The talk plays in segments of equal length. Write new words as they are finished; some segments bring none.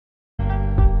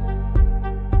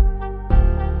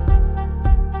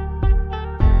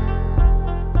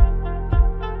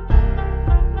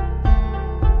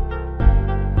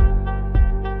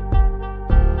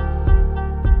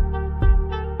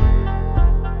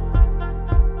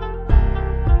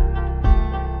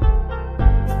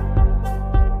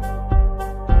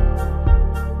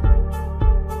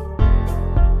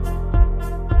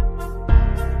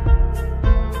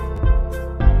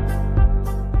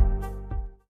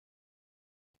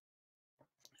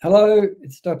Hello,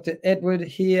 it's Dr. Edward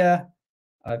here.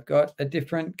 I've got a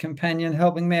different companion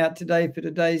helping me out today for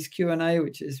today's Q&A,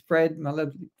 which is Fred, my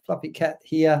lovely fluffy cat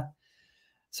here.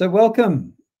 So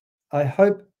welcome. I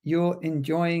hope you're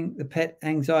enjoying the Pet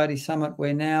Anxiety Summit.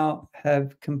 We now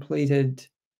have completed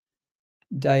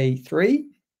day 3.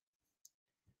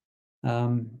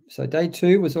 So day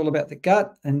 2 was all about the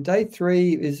gut, and day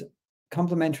 3 is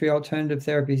complementary alternative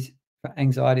therapies for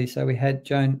anxiety. So we had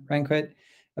Joan Ranquet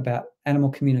about animal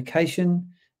communication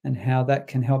and how that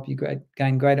can help you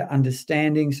gain greater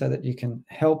understanding so that you can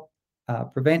help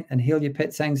prevent and heal your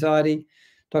pet's anxiety.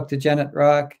 Dr. Janet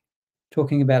Rack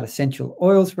talking about essential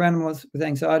oils for animals with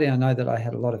anxiety. I know that I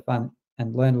had a lot of fun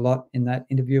and learned a lot in that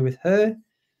interview with her.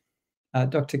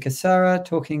 Dr. Casara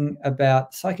talking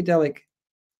about psychedelic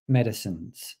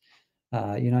medicines,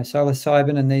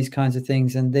 psilocybin and these kinds of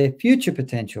things, and their future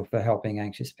potential for helping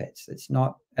anxious pets. It's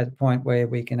not at a point where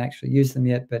we can actually use them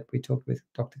yet, but we talked with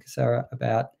Dr. Casara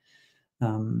about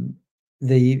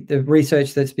the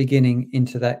research that's beginning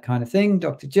into that kind of thing.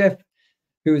 Dr. Jeff,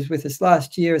 who was with us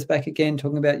last year, is back again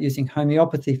talking about using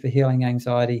homeopathy for healing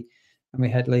anxiety. And we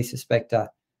had Lisa Spector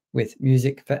with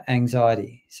music for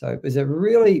anxiety. So it was a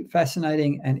really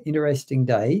fascinating and interesting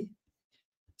day.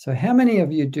 So how many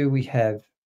of you do we have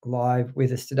live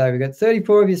with us today? We've got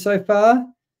 34 of you so far.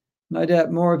 No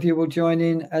doubt more of you will join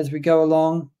in as we go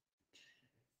along.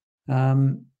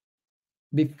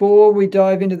 Before we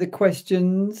dive into the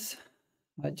questions,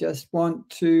 I just want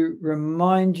to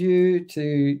remind you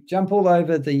to jump all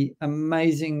over the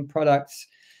amazing products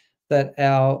that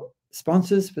our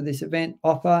sponsors for this event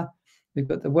offer. We've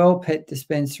got the Well Pet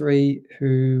Dispensary,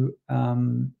 who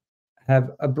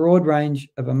have a broad range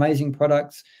of amazing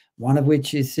products, one of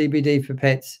which is CBD for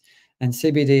pets. And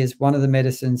CBD is one of the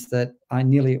medicines that I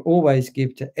nearly always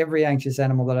give to every anxious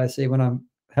animal that I see when I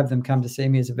have them come to see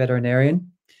me as a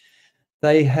veterinarian.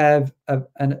 They have a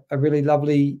really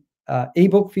lovely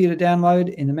ebook for you to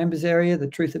download in the members area, The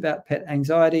Truth About Pet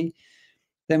Anxiety.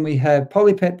 Then we have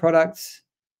Polypet Products,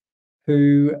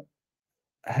 who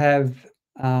have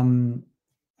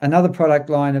another product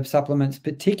line of supplements.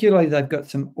 Particularly, they've got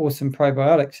some awesome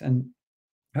probiotics. And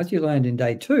as you learned in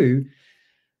day 2,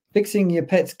 fixing your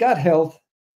pet's gut health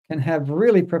can have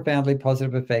really profoundly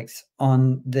positive effects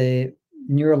on their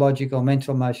neurological,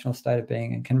 mental, emotional state of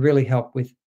being, and can really help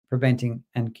with preventing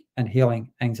and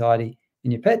healing anxiety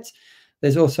in your pets.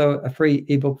 There's also a free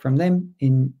ebook from them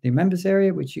in the members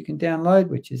area, which you can download,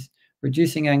 which is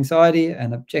Reducing Anxiety,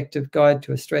 an objective guide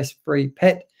to a stress-free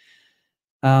pet.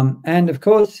 And of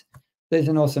course, there's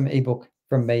an awesome ebook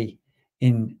from me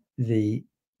in the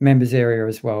members area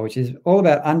as well, which is all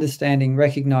about understanding,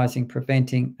 recognizing,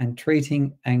 preventing, and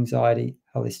treating anxiety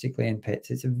holistically in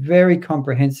pets. It's a very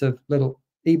comprehensive little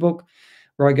ebook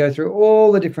where I go through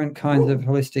all the different kinds of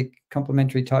holistic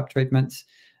complementary type treatments,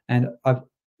 and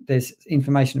there's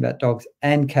information about dogs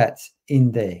and cats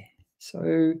in there.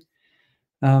 So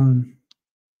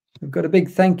we've got a big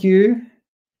thank you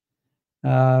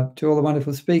to all the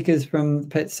wonderful speakers from the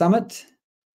Pet Summit.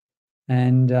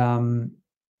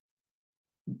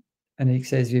 And he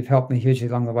says, you've helped me hugely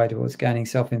along the way towards gaining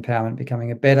self-empowerment, becoming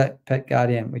a better pet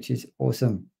guardian, which is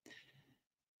awesome.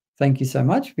 Thank you so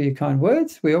much for your kind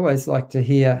words. We always like to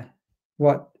hear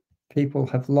what people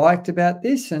have liked about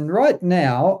this. And right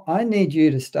now, I need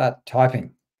you to start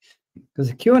typing,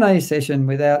 because a Q&A session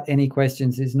without any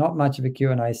questions is not much of a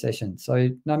Q&A session. So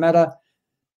no matter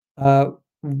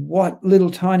what little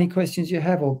tiny questions you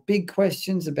have, or big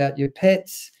questions about your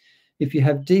pets, if you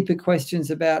have deeper questions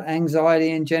about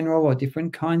anxiety in general, or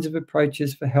different kinds of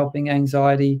approaches for helping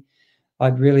anxiety,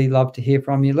 I'd really love to hear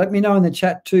from you. Let me know in the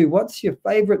chat too, what's your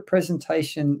favorite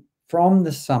presentation from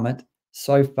the summit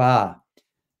so far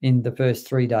in the first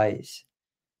 3 days?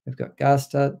 We've got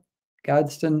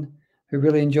Gadsden, who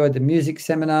really enjoyed the music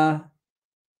seminar.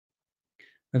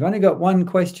 We've only got one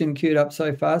question queued up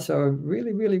so far, so I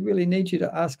really, really, really need you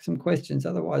to ask some questions.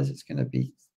 Otherwise, it's going to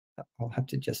be, I'll have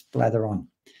to just blather on.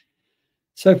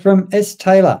 So from S.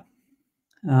 Taylor,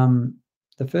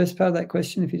 the first part of that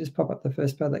question, if you just pop up the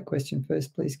first part of that question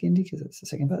first, please, Gindi, because that's the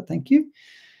second part. Thank you.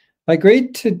 I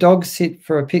agreed to dog sit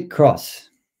for a pit cross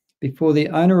before the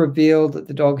owner revealed that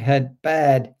the dog had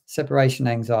bad separation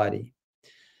anxiety.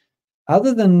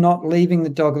 Other than not leaving the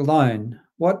dog alone,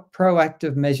 what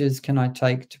proactive measures can I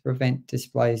take to prevent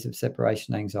displays of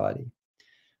separation anxiety?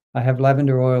 I have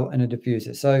lavender oil and a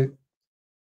diffuser. So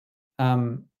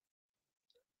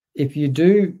if you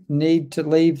do need to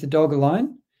leave the dog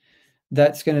alone,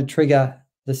 that's going to trigger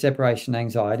the separation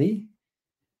anxiety.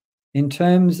 In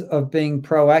terms of being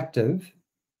proactive,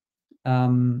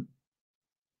 I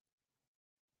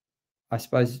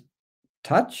suppose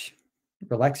touch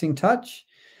relaxing touch.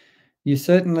 You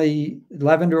certainly,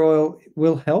 lavender oil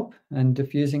will help, and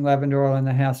diffusing lavender oil in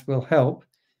the house will help.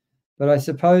 But I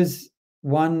suppose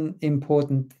one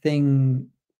important thing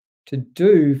to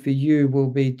do for you will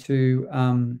be to,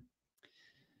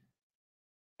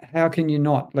 how can you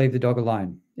not leave the dog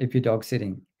alone if you're dog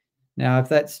sitting? Now, if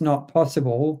that's not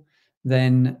possible,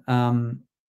 then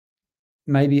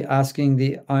maybe asking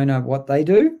the owner what they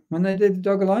do when they leave the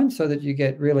dog alone, so that you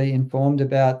get really informed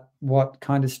about what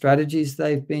kind of strategies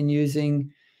they've been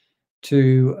using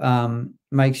to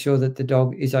make sure that the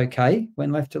dog is okay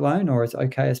when left alone, or as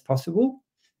okay as possible.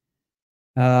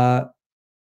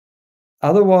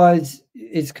 Otherwise,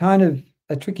 it's kind of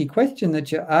a tricky question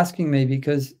that you're asking me,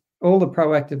 because all the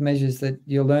proactive measures that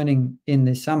you're learning in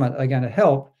this summit are going to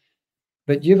help,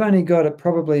 but you've only got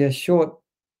probably a short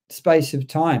space of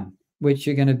time which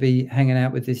you're going to be hanging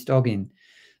out with this dog in.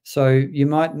 So you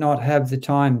might not have the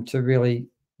time to really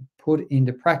put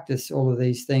into practice all of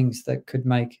these things that could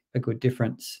make a good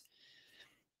difference.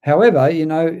 However,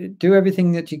 do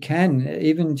everything that you can,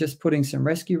 even just putting some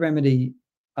rescue remedy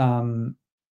on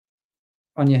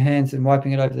your hands and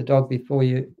wiping it over the dog before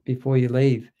you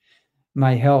leave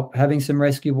may help. Having some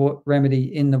rescue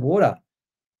remedy in the water,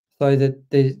 so that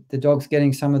the dog's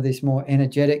getting some of this more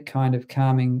energetic kind of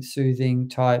calming, soothing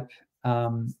type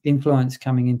influence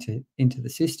coming into the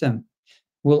system,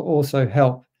 will also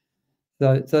help.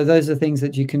 So those are things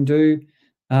that you can do.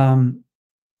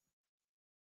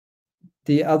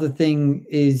 The other thing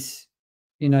is,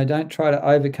 don't try to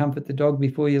over comfort the dog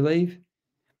before you leave.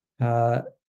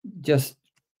 Just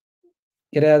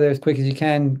get out of there as quick as you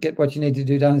can, get what you need to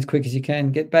do done as quick as you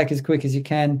can, get back as quick as you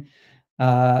can.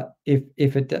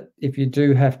 If you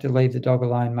do have to leave the dog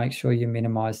alone, make sure you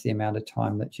minimize the amount of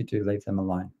time that you do leave them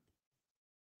alone.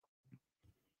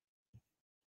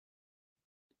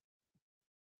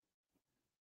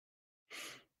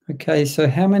 Okay, so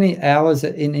how many hours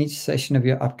are in each session of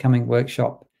your upcoming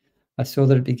workshop? I saw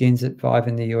that it begins at 5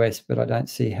 in the US, but I don't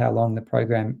see how long the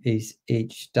program is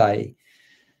each day.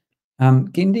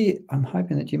 Gindi, I'm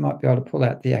hoping that you might be able to pull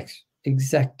out the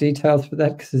exact details for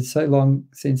that, because it's so long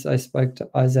since I spoke to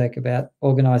Isaac about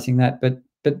organizing that. But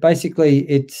basically,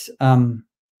 it's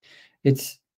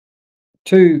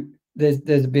two.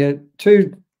 There's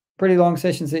two pretty long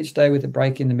sessions each day with a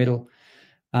break in the middle.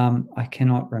 I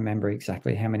cannot remember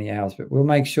exactly how many hours, but we'll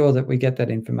make sure that we get that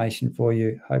information for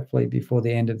you, hopefully before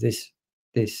the end of this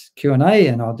Q&A,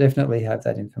 and I'll definitely have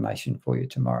that information for you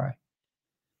tomorrow.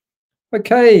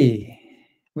 Okay,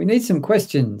 we need some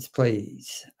questions,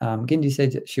 please. Gindi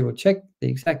said that she will check the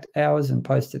exact hours and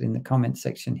post it in the comments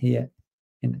section here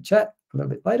in the chat a little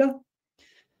bit later.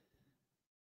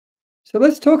 So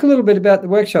let's talk a little bit about the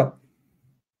workshop.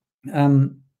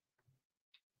 You've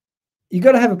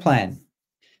got to have a plan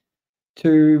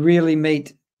to really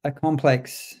meet a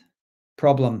complex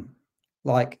problem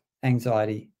like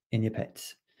anxiety in your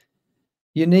pets.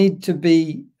 You need to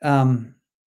be kind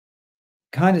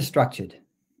of structured.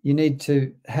 You need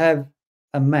to have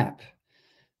a map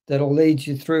that'll lead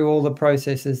you through all the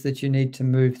processes that you need to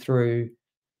move through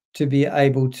to be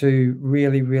able to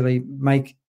really, really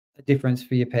make a difference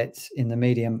for your pets in the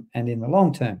medium and in the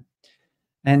long term.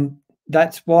 And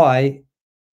that's why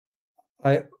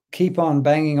I keep on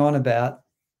banging on about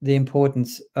the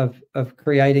importance of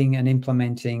creating and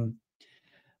implementing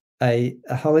a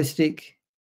holistic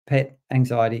pet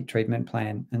anxiety treatment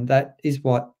plan. And that is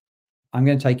what I'm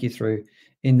going to take you through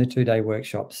in the 2-day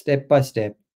workshop, step by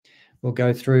step. We'll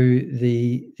go through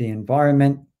the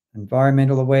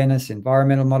environmental awareness,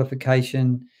 environmental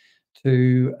modification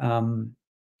to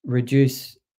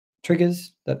reduce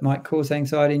triggers that might cause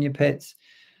anxiety in your pets.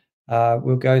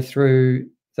 We'll go through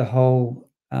the whole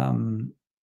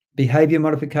behavior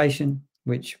modification,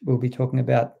 which we'll be talking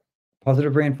about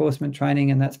positive reinforcement training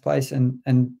in that place,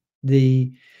 and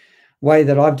the way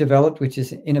that I've developed, which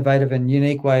is an innovative and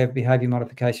unique way of behavior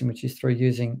modification, which is through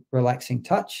using relaxing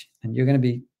touch. And you're going to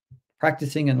be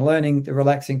practicing and learning the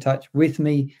relaxing touch with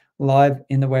me live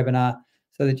in the webinar,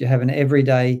 so that you have an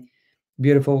everyday,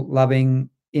 beautiful, loving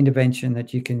intervention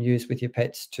that you can use with your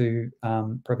pets to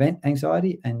prevent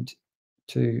anxiety and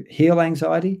to heal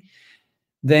anxiety.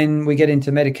 Then we get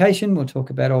into medication. We'll talk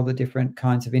about all the different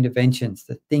kinds of interventions,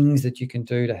 the things that you can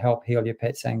do to help heal your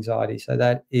pet's anxiety. So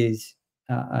that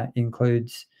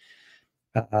includes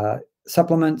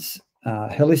supplements,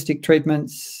 holistic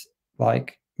treatments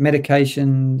like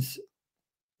medications,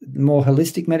 more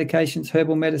holistic medications,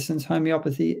 herbal medicines,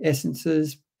 homeopathy,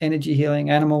 essences, energy healing,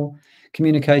 animal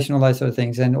communication, all those sort of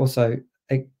things, and also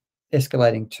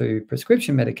escalating to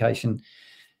prescription medication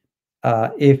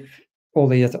if all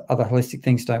the other holistic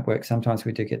things don't work. Sometimes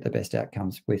we do get the best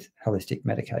outcomes with holistic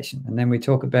medication. And then we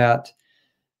talk about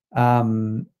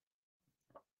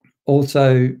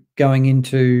also going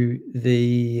into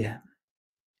the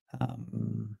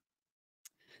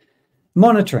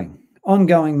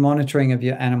ongoing monitoring of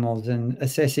your animals and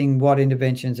assessing what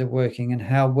interventions are working and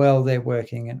how well they're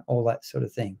working and all that sort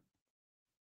of thing.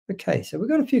 Okay, so we've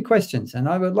got a few questions, and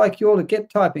I would like you all to get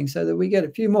typing so that we get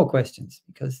a few more questions,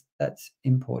 because that's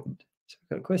important. So we've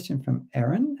got a question from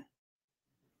Erin.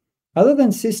 Other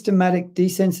than systematic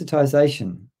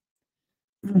desensitization,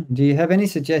 do you have any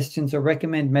suggestions or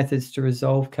recommend methods to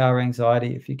resolve car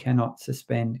anxiety if you cannot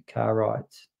suspend car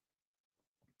rides?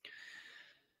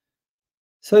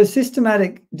 So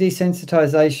systematic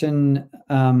desensitization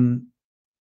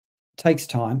takes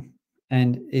time,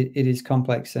 and it is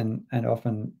complex and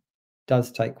often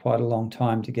does take quite a long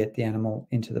time to get the animal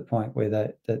into the point where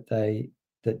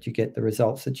that you get the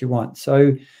results that you want.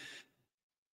 So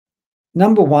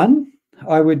number one,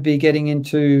 I would be getting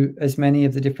into as many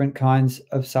of the different kinds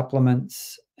of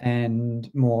supplements and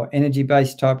more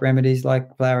energy-based type remedies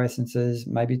like flower essences,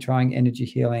 maybe trying energy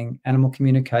healing, animal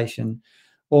communication,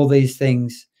 all these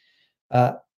things.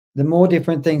 The more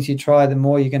different things you try, the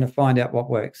more you're going to find out what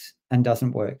works and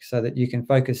doesn't work, so that you can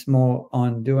focus more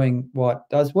on doing what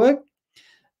does work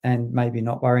and maybe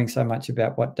not worrying so much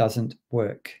about what doesn't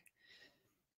work.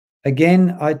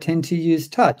 Again, I tend to use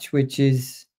touch, which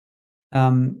is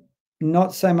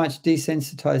not so much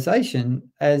desensitization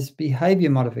as behavior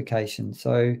modification.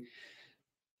 So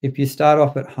if you start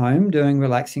off at home doing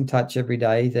relaxing touch every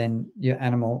day, then your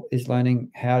animal is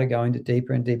learning how to go into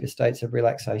deeper and deeper states of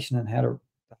relaxation, and how to,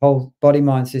 the whole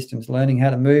body-mind system is learning how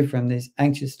to move from these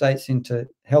anxious states into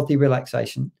healthy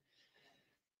relaxation.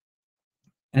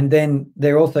 And then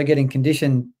they're also getting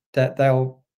conditioned that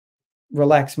they'll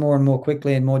relax more and more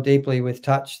quickly and more deeply with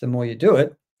touch the more you do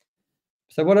it.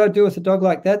 So what I'd do with a dog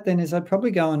like that then is I'd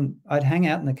probably go and I'd hang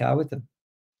out in the car with them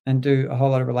and do a whole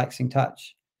lot of relaxing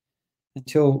touch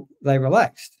until they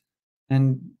relaxed.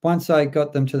 And once I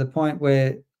got them to the point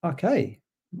where, okay,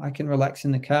 I can relax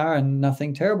in the car and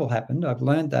nothing terrible happened, I've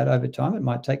learned that over time. It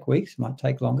might take weeks, it might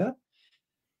take longer.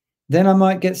 Then I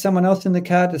might get someone else in the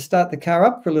car to start the car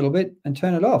up for a little bit and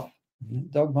turn it off. The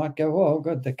dog might go, oh,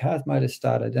 God, the car's motor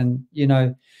started. And, you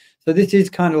know, so this is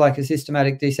kind of like a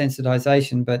systematic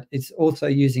desensitization, but it's also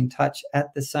using touch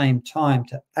at the same time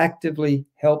to actively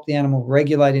help the animal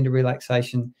regulate into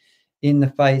relaxation in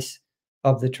the face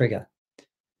of the trigger.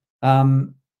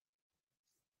 And,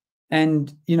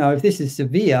 you know, if this is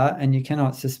severe and you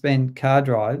cannot suspend car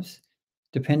drives,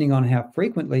 depending on how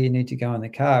frequently you need to go in the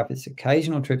car, if it's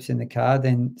occasional trips in the car,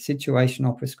 then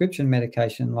situational prescription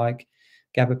medication like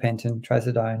gabapentin,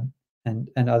 trazodone,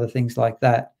 and other things like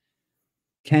that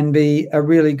can be a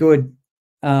really good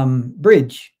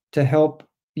bridge to help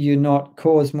you not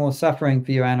cause more suffering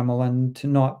for your animal and to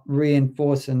not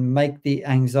reinforce and make the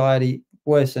anxiety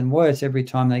worse and worse every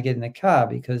time they get in the car,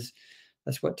 because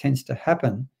that's what tends to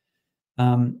happen.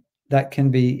 That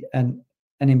can be an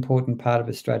important part of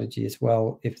a strategy as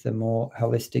well if the more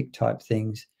holistic type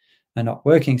things are not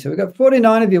working. So we've got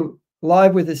 49 of you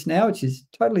live with us now, which is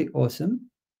totally awesome.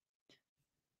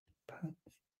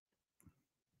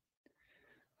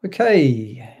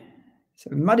 Okay, so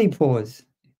Muddy Paws,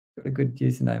 got a good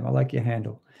username. I like your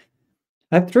handle.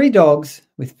 I have 3 dogs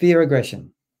with fear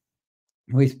aggression.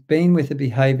 We've been with a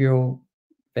behavioral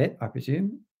vet, I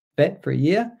presume, vet for a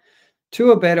year.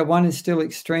 2 are better, 1 is still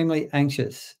extremely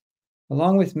anxious.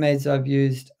 Along with meds, I've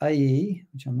used AE,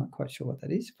 which I'm not quite sure what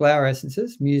that is, flower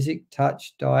essences, music,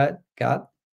 touch, diet, gut.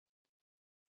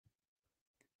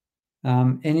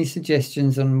 Any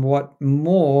suggestions on what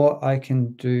more I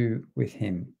can do with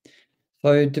him?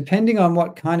 So depending on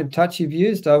what kind of touch you've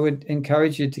used, I would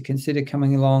encourage you to consider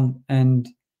coming along and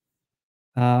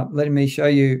letting me show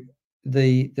you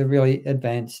the really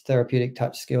advanced therapeutic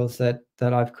touch skills that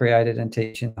I've created and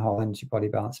teach in the whole energy body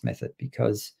balance method,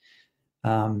 because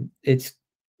it's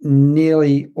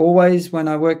nearly always when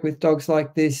I work with dogs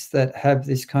like this that have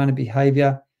this kind of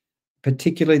behavior,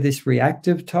 particularly this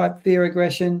reactive type fear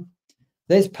aggression,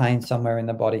 there's pain somewhere in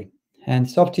the body. And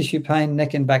soft tissue pain,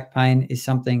 neck and back pain, is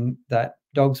something that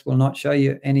dogs will not show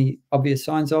you any obvious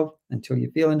signs of until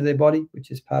you feel into their body, which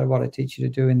is part of what I teach you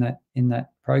to do in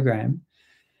that program.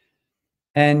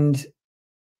 And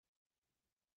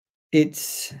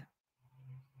it's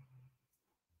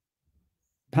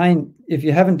pain. If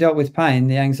you haven't dealt with pain,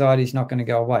 the anxiety is not going to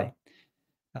go away.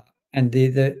 And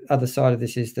the other side of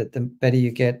this is that the better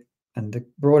you get and the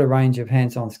broader range of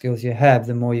hands-on skills you have,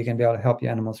 the more you're going to be able to help your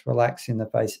animals relax in the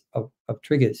face of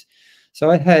triggers.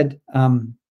 So I had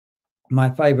my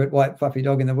favorite white fluffy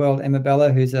dog in the world, Emma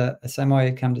Bella, who's a Samoyed,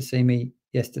 had come to see me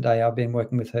yesterday. I've been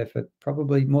working with her for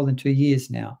probably more than 2 years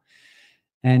now.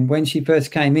 And when she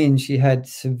first came in, she had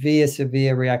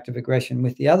severe reactive aggression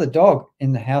with the other dog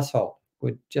in the household,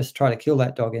 would just try to kill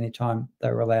that dog anytime they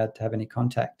were allowed to have any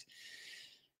contact.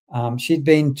 She'd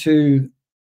been to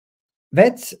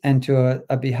vets and to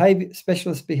a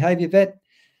specialist behavior vet,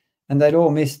 and they'd all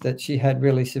missed that she had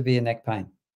really severe neck pain.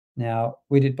 Now,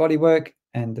 we did body work,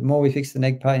 and the more we fixed the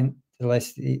neck pain, the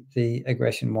less the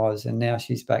aggression was. And now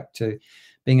she's back to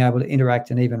being able to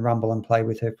interact and even rumble and play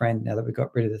with her friend now that we've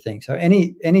got rid of the thing. So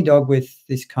any dog with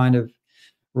this kind of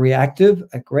reactive,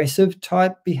 aggressive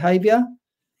type behavior,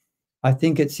 I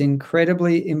think it's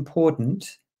incredibly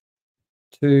important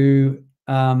to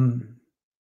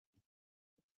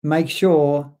make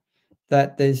sure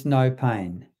that there's no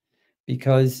pain,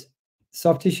 because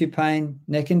soft tissue pain,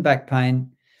 neck and back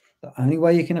pain, the only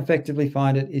way you can effectively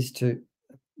find it is to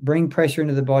bring pressure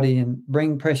into the body and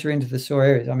bring pressure into the sore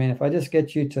areas. I mean, if I just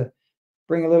get you to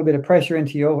bring a little bit of pressure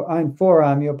into your own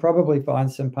forearm, you'll probably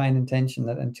find some pain and tension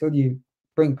that until you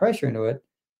bring pressure into it,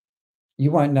 you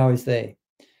won't know is there.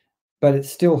 But it's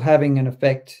still having an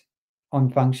effect on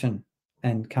function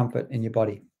and comfort in your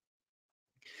body.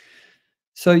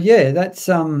 So yeah, that's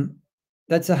a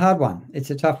hard one.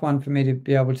 It's a tough one for me to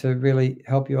be able to really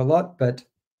help you a lot, but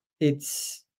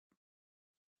that's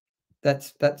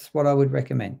what I would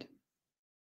recommend.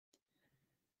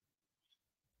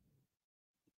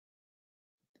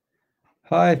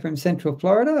 Hi from Central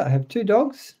Florida. I have 2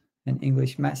 dogs, an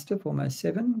English Mastiff, almost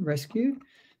 7, rescue,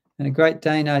 and a Great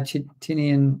Dane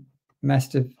Argentinian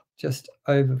Mastiff, just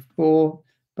over 4,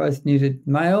 both neutered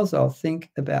males. I'll think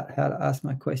about how to ask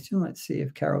my question. Let's see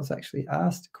if Carol's actually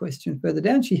asked a question further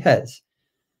down. She has.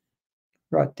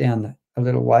 Right down a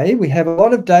little way. We have a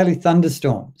lot of daily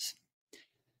thunderstorms.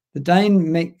 The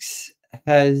Dane mix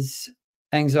has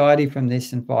anxiety from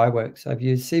this and fireworks. I've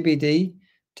used CBD,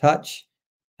 touch,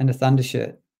 and a thunder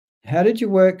shirt. How did you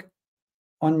work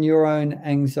on your own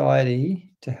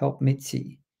anxiety to help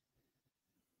Mitzi?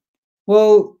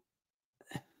 Well,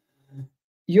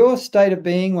 your state of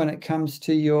being when it comes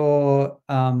to your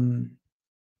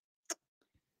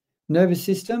nervous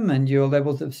system and your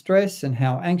levels of stress and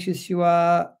how anxious you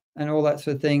are and all that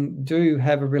sort of thing do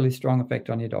have a really strong effect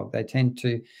on your dog. They tend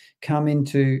to come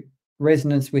into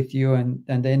resonance with you, and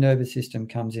their nervous system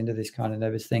comes into this kind of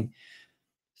nervous thing.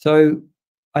 So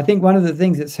I think one of the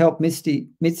things that's helped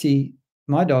Mitzi,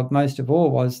 my dog, most of all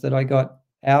was that I got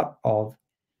out of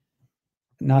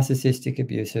narcissistic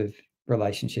abusive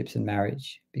relationships and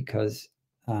marriage, because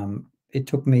it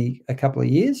took me a couple of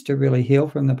years to really heal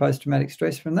from the post-traumatic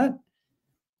stress from that.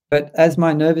 But as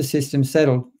my nervous system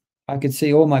settled, I could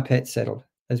see all my pets settled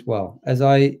as well. As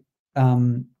I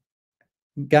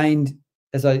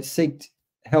seeked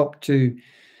help to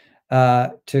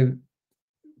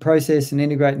process and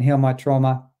integrate and heal my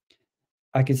trauma,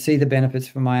 I could see the benefits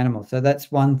for my animals. So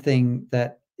that's one thing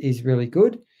that is really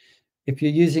good. If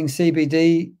you're using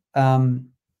CBD,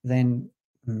 then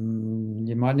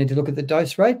you might need to look at the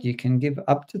dose rate. You can give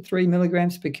up to 3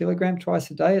 milligrams per kilogram twice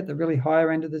a day at the really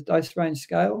higher end of the dose range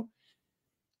scale.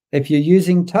 If you're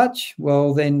using touch,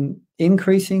 well, then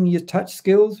increasing your touch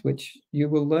skills, which you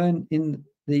will learn in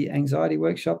the anxiety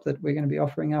workshop that we're going to be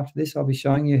offering after this. I'll be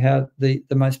showing you how the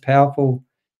most powerful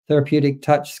therapeutic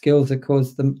touch skills that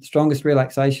cause the strongest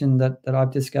relaxation that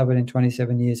I've discovered in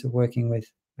 27 years of working with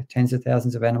tens of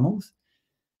thousands of animals.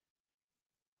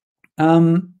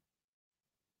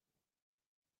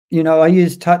 I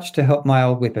used touch to help my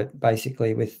old whippet,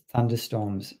 basically, with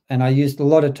thunderstorms. And I used a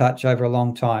lot of touch over a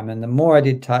long time. And the more I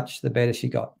did touch, the better she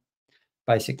got,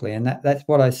 basically. And that's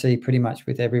what I see pretty much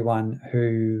with everyone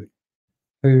who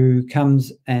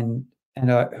comes and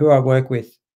who I work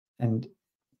with and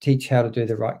teach how to do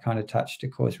the right kind of touch to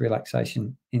cause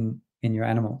relaxation in your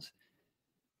animals.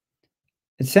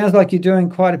 It sounds like you're doing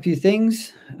quite a few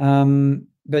things,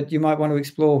 but you might want to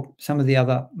explore some of the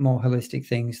other more holistic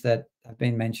things that have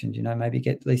been mentioned. Maybe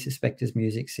get Lisa Spector's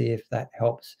music, see if that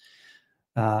helps.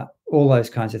 All those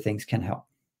kinds of things can help.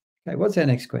 Okay, what's our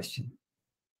next question?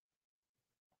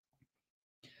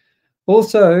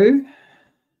 Also,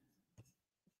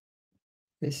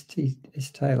 S.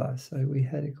 Taylor. So we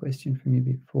had a question from you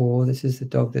before. This is the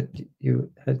dog that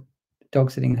you had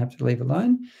dog sitting and have to leave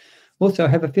alone. Also, I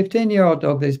have a 15-year-old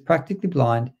dog that is practically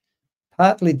blind,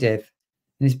 partly deaf,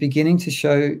 and is beginning to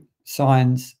show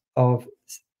signs of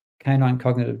canine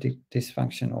cognitive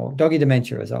dysfunction, or doggy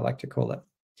dementia, as I like to call it.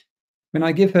 When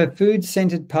I give her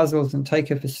food-scented puzzles and take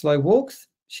her for slow walks,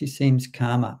 she seems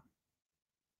calmer.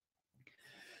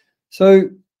 So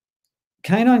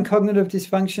canine cognitive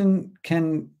dysfunction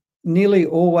can nearly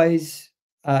always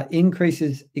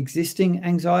increases existing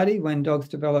anxiety when dogs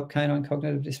develop canine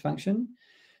cognitive dysfunction.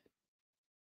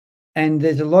 And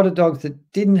there's a lot of dogs that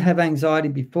didn't have anxiety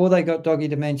before they got doggy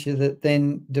dementia that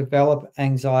then develop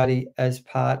anxiety as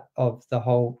part of the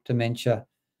whole dementia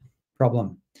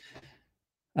problem.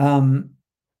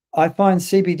 I find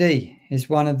CBD is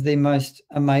one of the most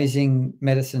amazing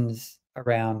medicines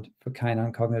around for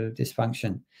canine cognitive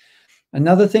dysfunction.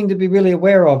 Another thing to be really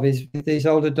aware of is with these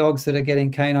older dogs that are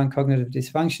getting canine cognitive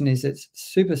dysfunction is it's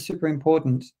super, super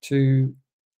important to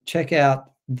check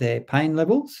out their pain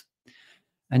levels.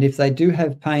 And if they do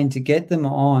have pain, to get them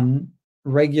on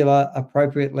regular,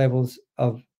 appropriate levels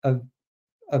of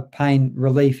pain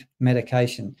relief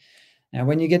medication. Now,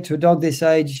 when you get to a dog this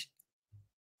age,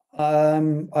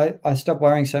 I stop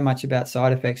worrying so much about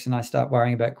side effects and I start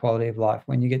worrying about quality of life.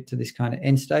 When you get to this kind of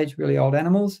end stage, really old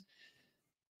animals,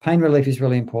 pain relief is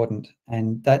really important.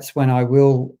 And that's when I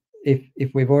will,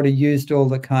 if we've already used all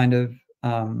the kind of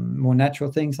more natural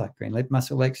things like green lip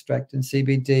mussel extract and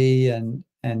CBD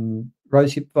and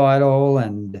rosehip vital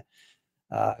and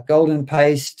golden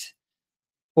paste,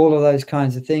 all of those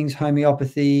kinds of things.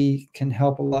 Homeopathy can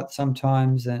help a lot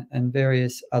sometimes, and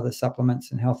various other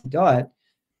supplements and healthy diet.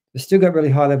 We've still got really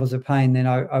high levels of pain, then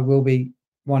I will be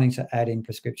wanting to add in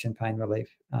prescription pain relief,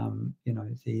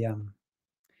 the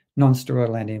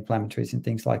non-steroidal anti-inflammatories and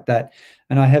things like that.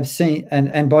 And I have seen,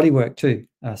 and body work too.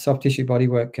 Soft tissue body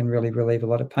work can really relieve a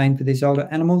lot of pain for these older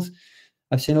animals.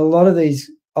 I've seen a lot of these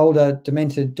older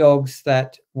demented dogs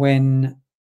that when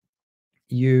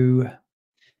you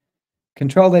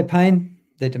control their pain,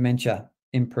 their dementia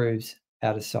improves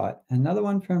out of sight. Another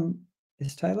one from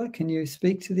S. Taylor, can you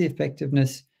speak to the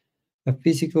effectiveness of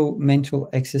physical mental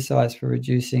exercise for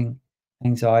reducing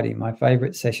anxiety? My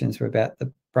favorite sessions were about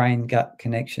the brain-gut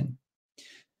connection.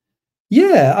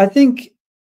 Yeah, I think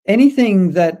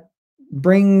anything that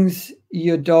brings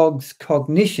your dog's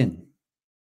cognition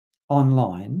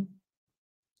online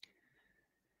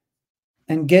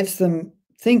and gets them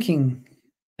thinking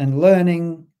and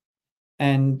learning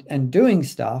and doing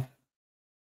stuff,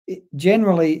 it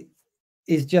generally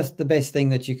is just the best thing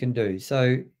that you can do.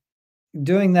 So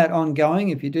doing that ongoing,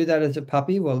 if you do that as a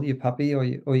puppy, well, your puppy or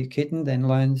your kitten then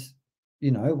learns,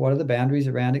 what are the boundaries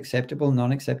around acceptable,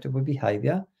 non-acceptable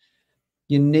behavior.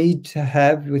 You need to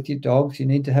have, with your dogs, you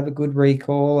need to have a good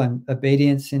recall and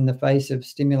obedience in the face of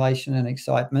stimulation and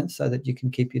excitement so that you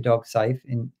can keep your dog safe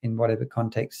in whatever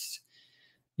context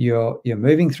you're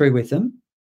moving through with them.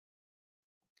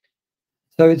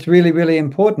 So it's really, really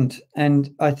important.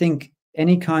 And I think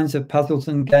any kinds of puzzles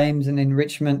and games and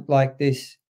enrichment like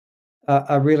this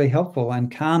are really helpful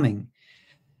and calming.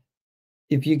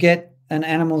 If you get an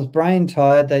animal's brain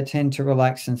tired, they tend to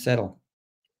relax and settle.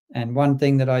 And one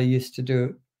thing that I used to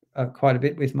do quite a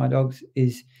bit with my dogs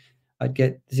is I'd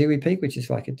get Ziwi Peak, which is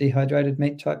like a dehydrated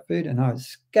meat type food, and I would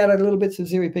scatter little bits of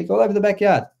Ziwi Peak all over the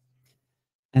backyard.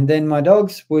 And then my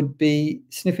dogs would be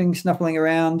sniffing, snuffling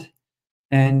around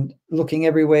and looking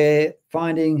everywhere,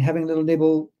 having a little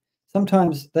nibble.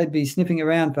 Sometimes they'd be sniffing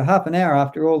around for half an hour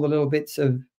after all the little bits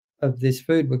of this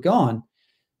food were gone.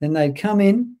 Then they'd come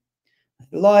in,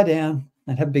 lie down,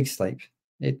 and have a big sleep.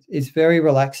 It's very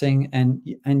relaxing. And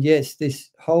yes,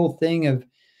 this whole thing of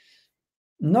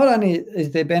not only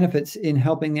is there benefits in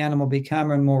helping the animal be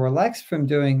calmer and more relaxed from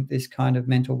doing this kind of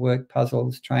mental work,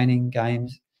 puzzles, training,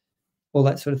 games, all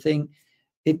that sort of thing,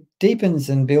 it deepens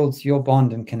and builds your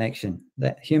bond and connection.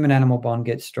 That human-animal bond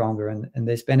gets stronger, and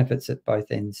there's benefits at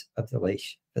both ends of the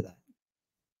leash for that.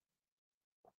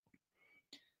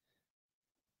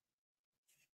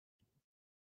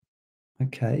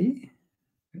 Okay,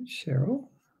 Cheryl.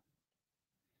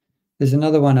 There's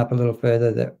another one up a little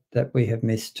further that we have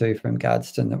missed too from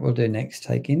Gadsden that we'll do next.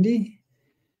 Take Indy.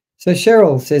 So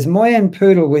Cheryl says, Moyen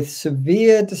Poodle with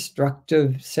severe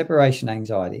destructive separation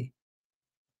anxiety.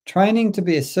 Training to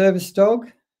be a service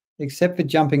dog, except for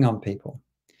jumping on people.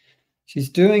 She's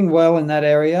doing well in that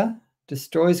area,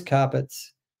 destroys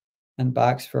carpets, and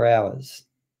barks for hours.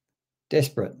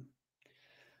 Desperate.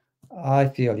 I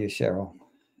feel you, Cheryl.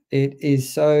 It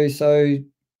is so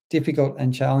difficult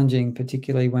and challenging,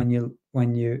 particularly when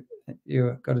you've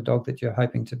got a dog that you're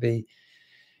hoping to be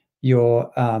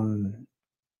your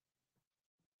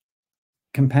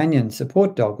companion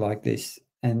support dog like this,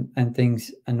 and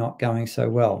things are not going so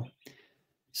well.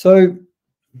 So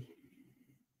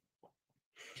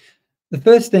the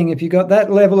first thing, if you got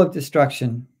that level of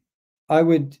destruction, I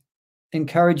would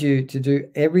encourage you to do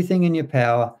everything in your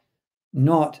power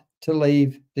not to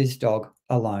leave this dog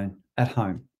alone at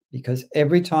home, because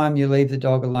every time you leave the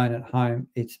dog alone at home,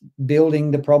 it's building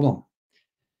the problem.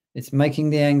 It's making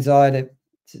the anxiety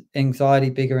anxiety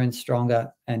bigger and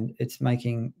stronger, and it's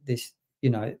making this,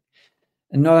 and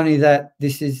not only that,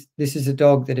 this is a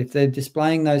dog that if they're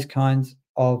displaying those kinds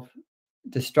of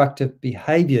destructive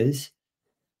behaviors,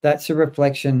 that's a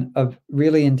reflection of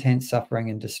really intense suffering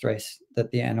and distress that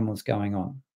the animal's going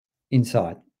on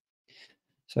inside.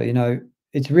 So,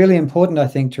 it's really important, I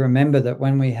think, to remember that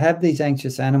when we have these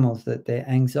anxious animals, that their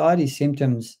anxiety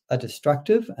symptoms are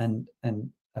destructive and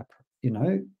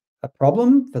a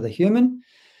problem for the human.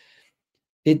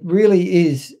 It really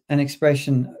is an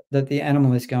expression that the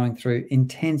animal is going through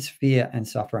intense fear and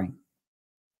suffering.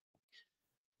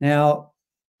 Now,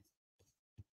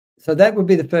 so that would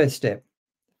be the first step.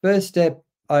 First step,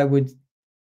 I would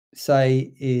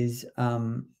say, is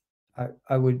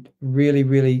I would really,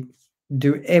 really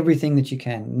do everything that you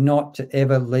can not to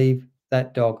ever leave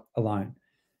that dog alone.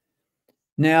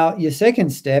 Now, your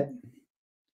second step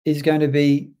is going to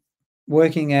be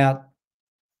working out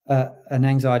an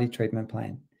anxiety treatment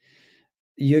plan.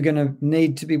 You're going to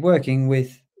need to be working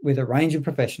with a range of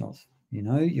professionals.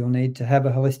 You'll need to have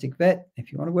a holistic vet.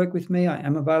 If you want to work with me, I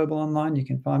am available online. You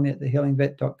can find me at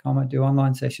thehealingvet.com. I do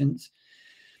online sessions.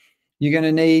 You're going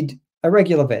to need a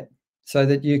regular vet so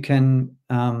that you can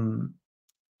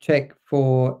check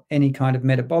for any kind of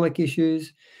metabolic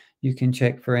issues. You can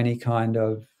check for any kind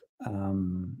of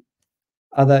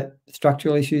other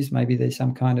structural issues. Maybe there's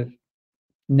some kind of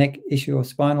neck issue or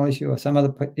spinal issue or some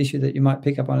other issue that you might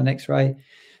pick up on an x-ray.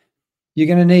 You're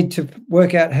going to need to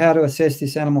work out how to assess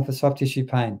this animal for soft tissue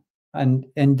pain. And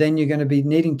then you're going to be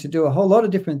needing to do a whole lot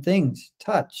of different things,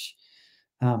 touch,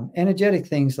 energetic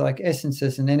things like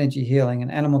essences and energy healing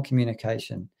and animal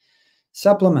communication,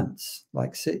 supplements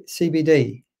like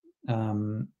CBD,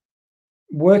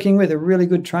 working with a really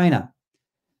good trainer,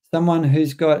 someone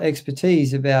who's got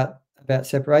expertise about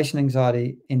separation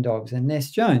anxiety in dogs. And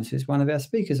Ness Jones, who's one of our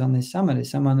speakers on this summit, is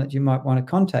someone that you might want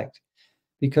to contact,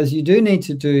 because you do need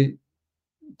to do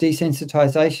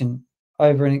desensitization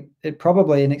over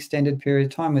probably an extended period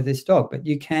of time with this dog. But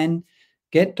you can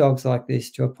get dogs like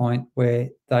this to a point where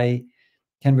they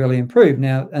can really improve.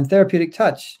 Now, and therapeutic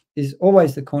touch is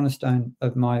always the cornerstone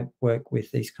of my work with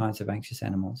these kinds of anxious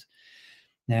animals.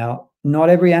 Now, not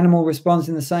every animal responds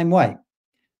in the same way,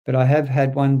 but I have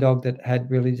had one dog that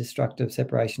had really destructive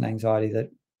separation anxiety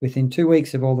that within 2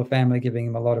 weeks of all the family giving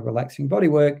him a lot of relaxing body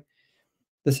work,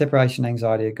 the separation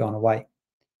anxiety had gone away.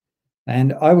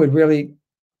 And I would really,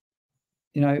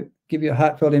 give you a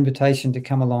heartfelt invitation to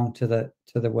come along to the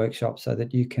workshop so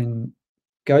that you can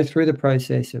go through the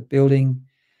process of building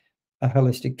a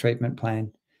holistic treatment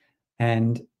plan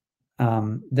and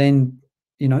then,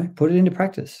 put it into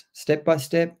practice step by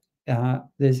step.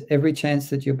 There's every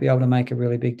chance that you'll be able to make a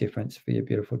really big difference for your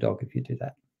beautiful dog if you do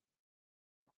that.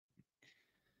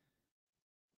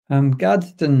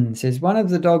 Gadsden says, one of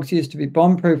the dogs used to be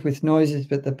bomb-proof with noises,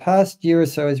 but the past year or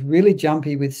so is really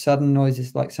jumpy with sudden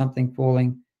noises like something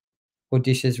falling or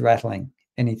dishes rattling.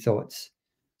 Any thoughts?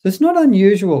 So it's not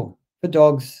unusual for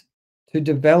dogs to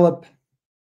develop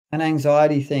an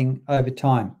anxiety thing over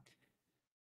time.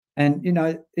 And,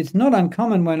 it's not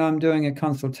uncommon when I'm doing a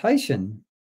consultation.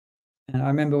 And I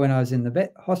remember when I was in the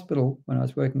vet hospital, when I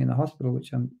was working in the hospital,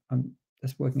 which I'm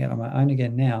just working out on my own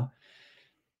again now,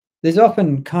 there's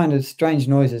often kind of strange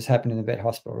noises happen in the vet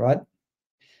hospital, right?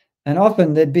 And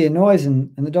often there'd be a noise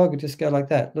and the dog would just go like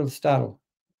that, a little startle.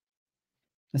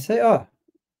 I say, oh,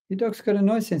 your dog's got a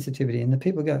noise sensitivity. And the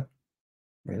people go,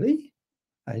 really?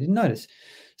 I didn't notice.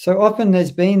 So often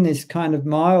there's been this kind of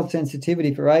mild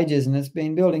sensitivity for ages, and it's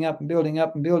been building up and building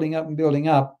up and building up and building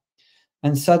up.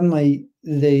 And suddenly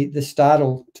the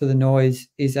startle to the noise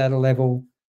is at a level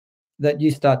that you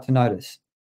start to notice.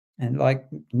 And like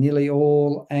nearly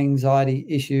all anxiety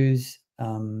issues,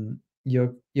 there's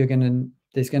going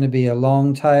to be a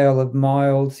long tail of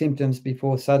mild symptoms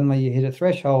before suddenly you hit a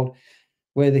threshold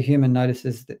where the human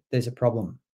notices that there's a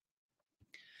problem.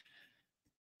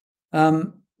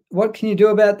 What can you do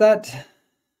about that?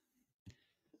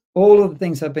 All of the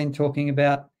things I've been talking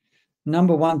about.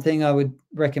 Number one thing I would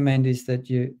recommend is that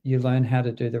you learn how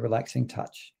to do the relaxing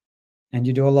touch, and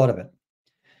you do a lot of it.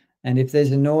 And if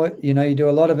there's a noise, you do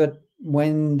a lot of it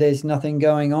when there's nothing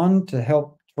going on to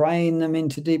help train them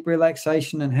into deep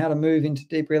relaxation and how to move into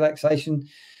deep relaxation.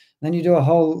 Then you do a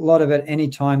whole lot of it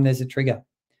anytime there's a trigger.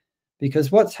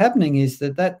 Because what's happening is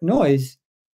that noise,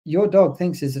 your dog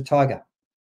thinks is a tiger.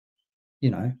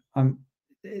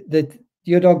 That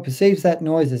your dog perceives that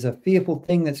noise as a fearful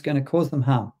thing that's going to cause them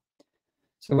harm.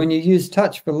 So when you use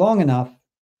touch for long enough,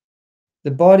 the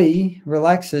body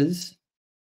relaxes,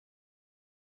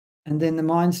 and then the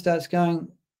mind starts going,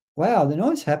 wow, the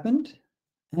noise happened,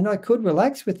 and I could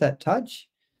relax with that touch.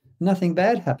 Nothing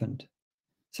bad happened.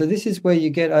 So this is where you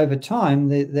get over time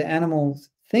the animal's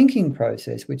thinking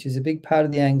process, which is a big part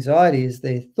of the anxiety, is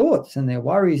their thoughts and their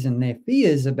worries and their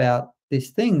fears about this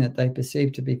thing that they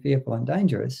perceive to be fearful and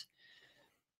dangerous.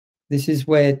 This is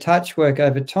where touch work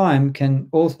over time can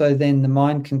also, then the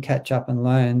mind can catch up and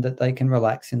learn that they can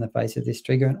relax in the face of this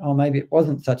trigger, and oh, maybe it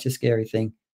wasn't such a scary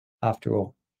thing after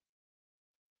all.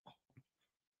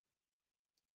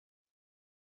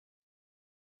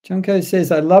 Junko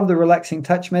says, I love the relaxing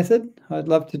touch method. I'd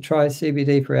love to try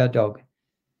CBD for our dog.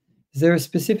 Is there a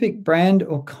specific brand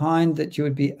or kind that you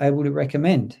would be able to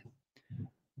recommend?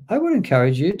 I would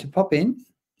encourage you to pop in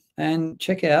and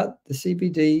check out the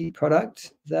CBD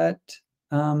product that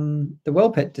the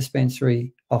WellPet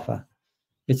dispensary offer.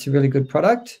 It's a really good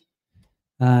product,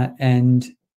 and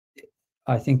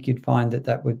I think you'd find that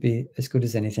that would be as good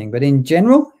as anything. But in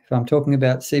general, if I'm talking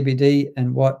about CBD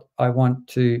and what I want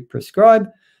to prescribe,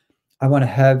 I want to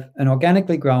have an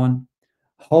organically grown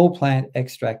whole plant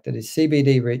extract that is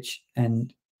CBD rich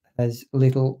and has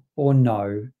little or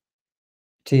no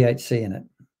THC in it.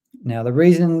 Now, the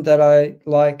reason that I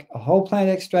like a whole plant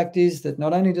extract is that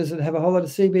not only does it have a whole lot of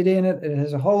CBD in it, it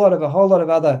has a whole lot of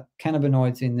other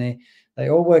cannabinoids in there. They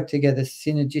all work together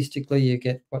synergistically. You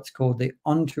get what's called the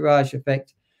entourage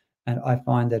effect, and I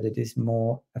find that it is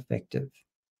more effective.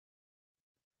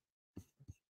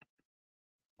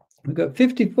 We've got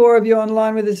 54 of you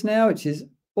online with us now, which is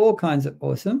all kinds of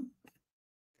awesome.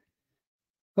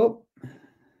 Oh,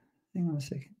 hang on a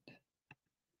second.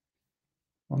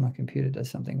 Well, my computer does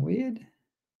something weird.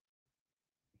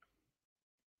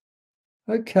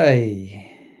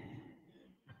 Okay.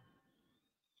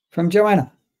 From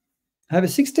Joanna. I have a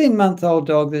 16-month-old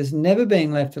dog that's never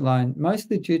been left alone,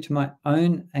 mostly due to my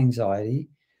own anxiety.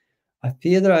 I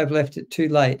fear that I've left it too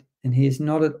late, and he is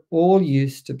not at all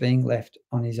used to being left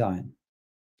on his own.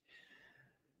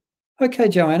 Okay,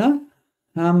 Joanna.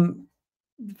 The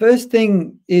first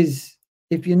thing is,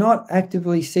 if you're not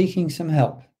actively seeking some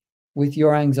help with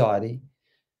your anxiety,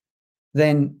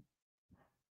 then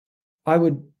I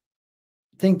would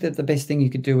think that the best thing you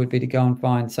could do would be to go and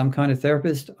find some kind of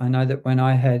therapist. I know that when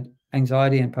I had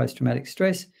anxiety and post-traumatic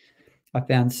stress, I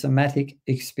found somatic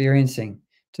experiencing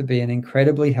to be an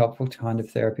incredibly helpful kind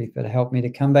of therapy for to help me to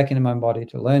come back into my body,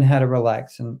 to learn how to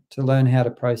relax and to learn how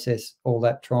to process all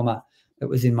that trauma that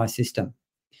was in my system.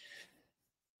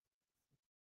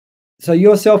 So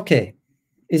your self-care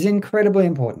is incredibly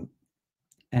important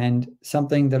and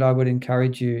something that I would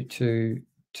encourage you to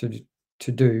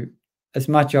do as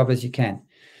much of as you can.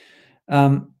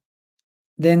 Then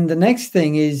the next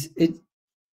thing is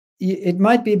it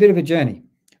might be a bit of a journey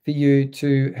for you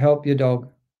to help your dog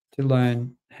to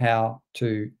learn how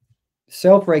to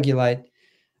self-regulate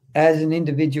as an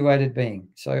individuated being.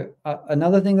 So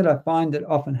another thing that I find that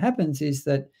often happens is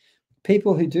that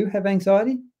people who do have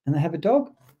anxiety and they have a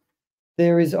dog,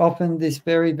 there is often this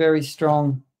very, very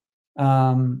strong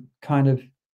kind of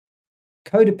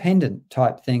codependent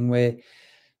type thing where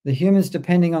the human's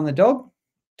depending on the dog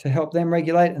to help them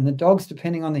regulate and the dog's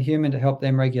depending on the human to help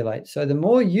them regulate. So the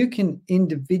more you can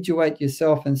individuate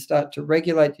yourself and start to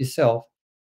regulate yourself,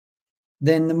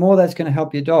 then the more that's going to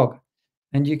help your dog.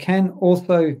 And you can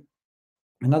also,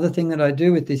 another thing that I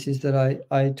do with this is that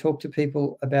I talk to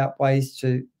people about ways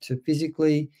to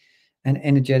physically and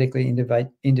energetically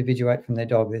individuate from their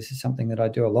dog. This is something that I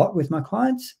do a lot with my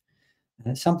clients.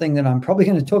 And it's something that I'm probably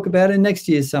going to talk about in next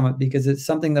year's summit because it's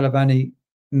something that I've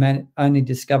only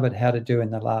discovered how to do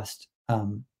in the last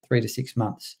 3 to 6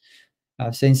 months.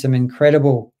 I've seen some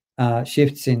incredible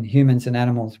shifts in humans and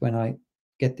animals when I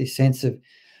get this sense of,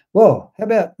 whoa, how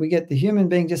about we get the human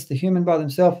being just the human by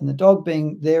themselves and the dog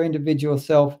being their individual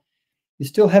self. You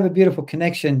still have a beautiful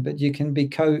connection, but you can be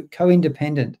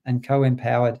co-independent and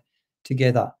co-empowered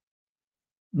together.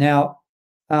 Now,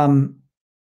 another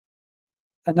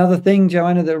thing,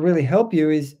 Joanna, that will really help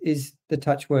you is the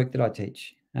touch work that I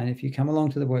teach. And if you come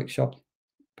along to the workshop,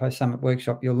 post-summit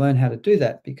workshop, you'll learn how to do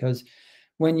that, because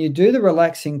when you do the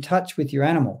relaxing touch with your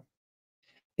animal,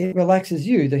 it relaxes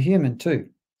you, the human, too.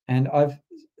 And I've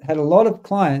had a lot of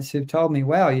clients who've told me,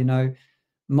 wow,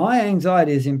 my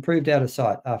anxiety has improved out of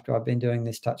sight after I've been doing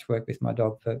this touch work with my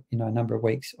dog for, a number of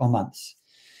weeks or months.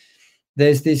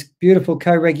 There's this beautiful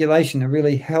co-regulation, a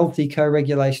really healthy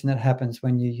co-regulation that happens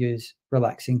when you use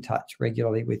relaxing touch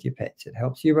regularly with your pets. It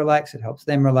helps you relax, it helps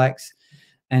them relax,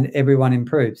 and everyone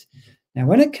improves. Now,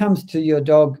 when it comes to your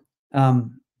dog,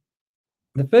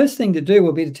 the first thing to do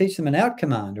will be to teach them an out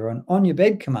command or an on your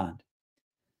bed command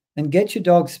and get your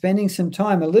dog spending some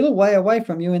time a little way away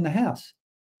from you in the house.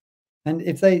 And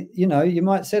if they, you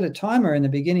might set a timer in the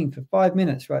beginning for 5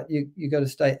 minutes, right? You got to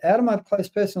stay out of my close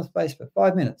personal space for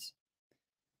 5 minutes.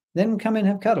 then come in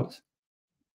and have cuddles.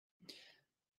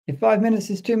 If 5 minutes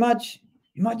is too much,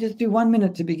 you might just do 1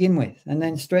 minute to begin with, and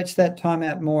then stretch that time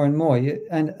out more and more.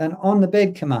 And on the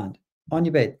bed command, on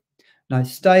your bed. No,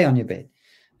 stay on your bed.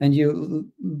 And you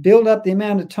build up the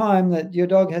amount of time that your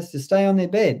dog has to stay on their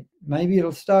bed. Maybe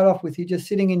it'll start off with you just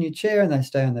sitting in your chair and they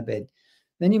stay on the bed.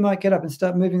 Then you might get up and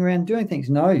start moving around doing things.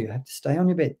 No, you have to stay on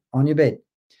your bed, on your bed.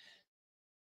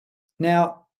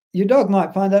 Now, your dog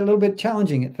might find that a little bit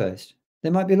challenging at first.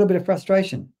 There might be a little bit of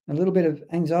frustration, a little bit of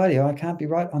anxiety. Oh, I can't be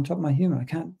right on top of my human. I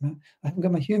haven't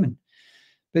got my human.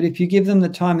 But if you give them the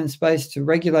time and space to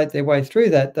regulate their way through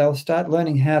that, they'll start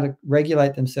learning how to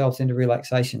regulate themselves into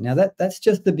relaxation. Now, that's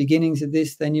just the beginnings of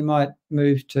this. Then you might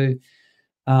move to,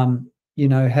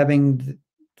 having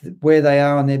where they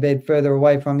are on their bed further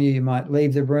away from you. You might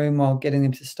leave the room while getting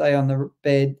them to stay on the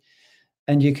bed.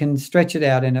 And you can stretch it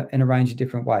out in a range of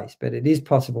different ways. But it is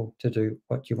possible to do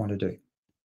what you want to do.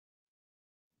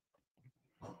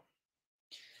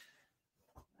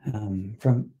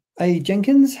 From A.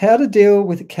 Jenkins, how to deal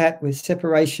with a cat with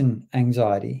separation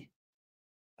anxiety.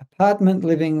 Apartment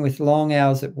living with long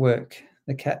hours at work.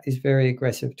 The cat is very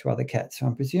aggressive to other cats. So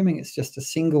I'm presuming it's just a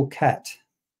single cat.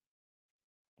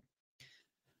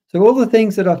 So all the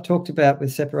things that I've talked about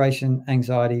with separation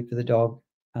anxiety for the dog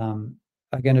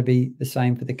are going to be the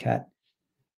same for the cat.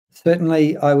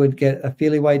 Certainly, I would get a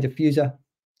Feely-Way diffuser,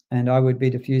 and I would be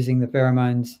diffusing the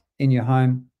pheromones in your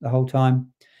home the whole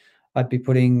time. I'd be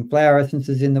putting flower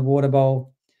essences in the water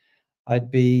bowl. I'd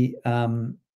be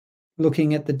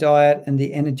looking at the diet and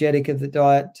the energetic of the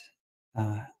diet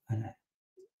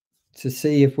to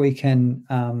see if we can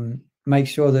make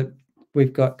sure that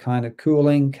we've got kind of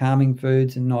cooling, calming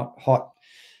foods and not hot,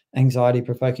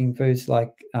 anxiety-provoking foods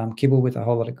like kibble with a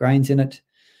whole lot of grains in it.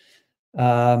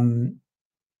 I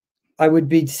would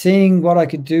be seeing what I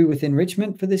could do with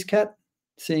enrichment for this cat,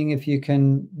 seeing if you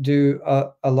can do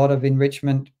a lot of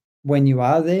enrichment when you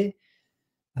are there,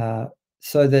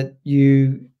 so that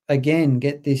you, again,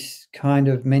 get this kind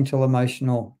of mental,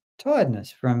 emotional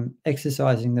tiredness from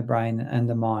exercising the brain and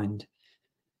the mind.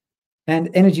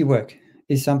 And energy work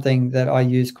is something that I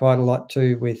use quite a lot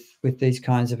too with these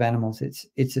kinds of animals.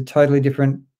 It's a totally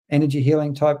different energy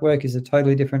healing type work, is a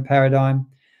totally different paradigm,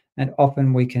 and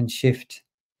often we can shift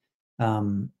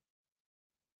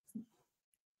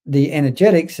the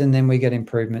energetics, and then we get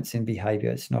improvements in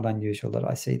behavior. It's not unusual that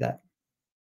I see that.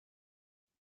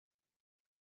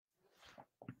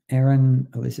 Erin,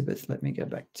 Elizabeth, let me go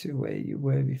back to where you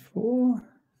were before.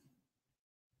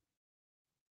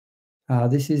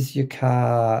 This is your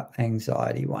car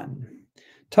anxiety one.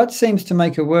 Touch seems to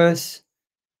make it worse.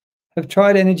 Have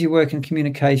tried energy work and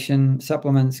communication,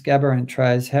 supplements, GABA and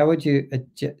Traz. How would you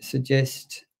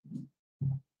suggest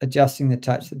adjusting the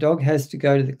touch? The dog has to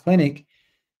go to the clinic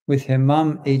with her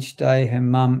mum each day. Her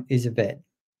mum is a vet.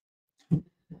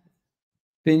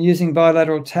 Been using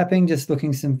bilateral tapping, just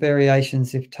looking some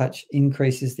variations if touch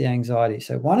increases the anxiety.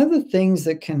 So one of the things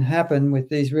that can happen with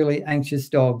these really anxious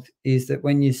dogs is that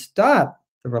when you start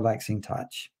the relaxing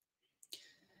touch,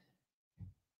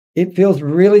 it feels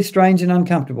really strange and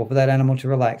uncomfortable for that animal to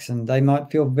relax, and they might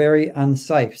feel very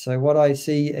unsafe. So what I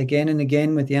see again and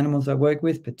again with the animals I work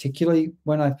with, particularly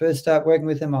when I first start working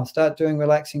with them, I'll start doing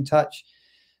relaxing touch.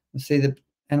 I'll see the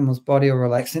animal's body will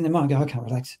relax, and they might go, I can't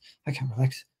relax.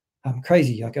 I'm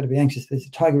crazy. I've got to be anxious. There's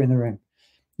a tiger in the room.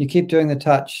 You keep doing the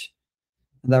touch,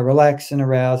 and they'll relax and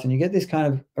arouse, and you get this kind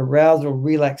of arousal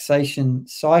relaxation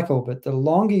cycle. But the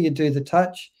longer you do the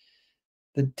touch,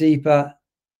 the deeper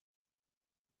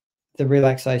the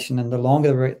relaxation and the longer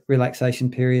the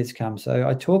relaxation periods come. So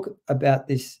I talk about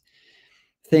this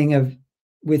thing of,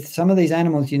 with some of these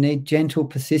animals, you need gentle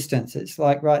persistence. It's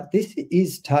like, right, this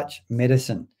is touch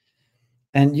medicine.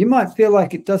 And you might feel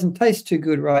like it doesn't taste too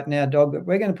good right now, dog, but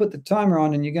we're going to put the timer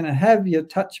on and you're going to have your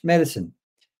touch medicine.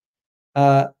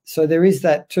 So there is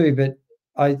that too. But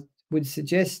I would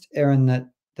suggest, Erin, that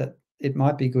it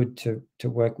might be good to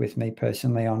work with me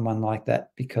personally on one like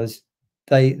that, because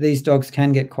these dogs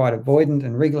can get quite avoidant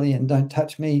and wriggly and don't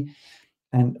touch me.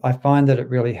 And I find that it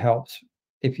really helps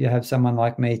if you have someone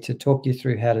like me to talk you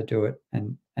through how to do it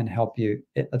and help you,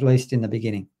 at least in the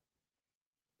beginning.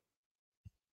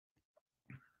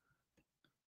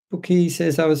 Bookie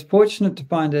says, I was fortunate to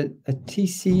find a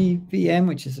TCVM,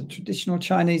 which is a traditional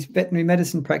Chinese veterinary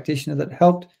medicine practitioner, that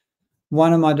helped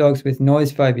one of my dogs with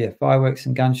noise phobia, fireworks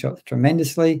and gunshots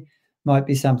tremendously. Might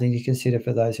be something to consider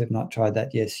for those who have not tried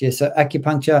that. Yes. So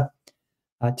acupuncture,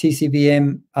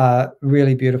 TCVM are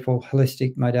really beautiful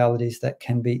holistic modalities that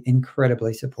can be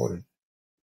incredibly supportive.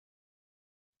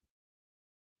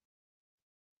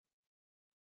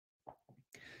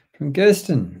 From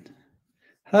Gersten,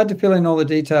 Hard to fill in all the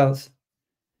details.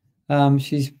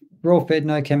 She's raw fed,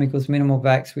 no chemicals, minimal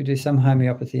vax. We do some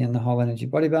homeopathy and the whole energy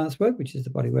body balance work, which is the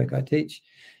body work I teach.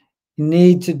 You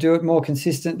need to do it more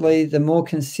consistently. The more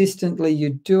consistently you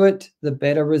do it, the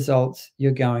better results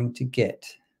you're going to get.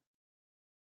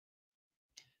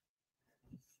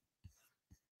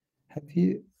 Have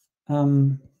you,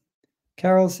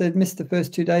 Carol said, missed the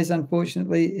first 2 days,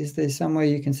 unfortunately. Is there somewhere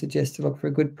you can suggest to look for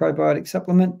a good probiotic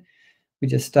supplement? We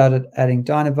just started adding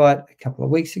Dynovite a couple of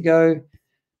weeks ago.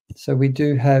 So we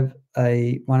do have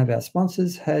one of our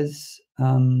sponsors has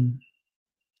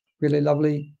really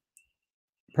lovely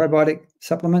probiotic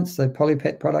supplements, so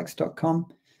polypetproducts.com.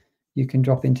 You can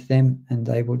drop into them and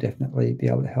they will definitely be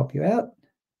able to help you out.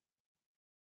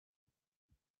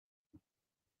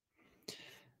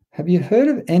 Have you heard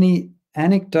of any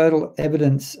anecdotal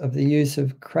evidence of the use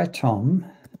of kratom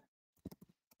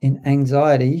in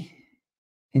anxiety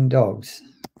in dogs?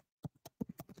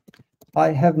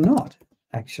 I have not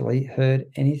actually heard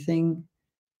anything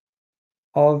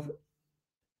of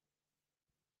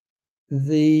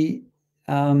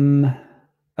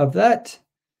that.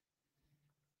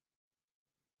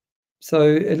 So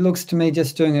it looks to me,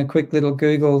 just doing a quick little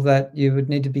Google, that you would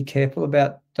need to be careful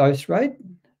about dose rate.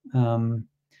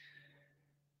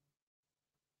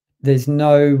 There's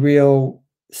no real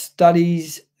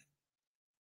studies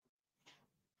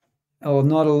or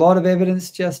not a lot of evidence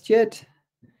just yet.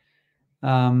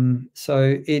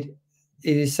 So it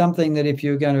is something that if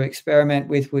you're going to experiment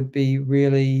with would be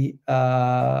really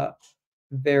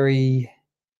very,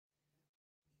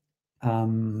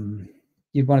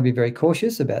 you'd want to be very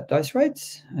cautious about dose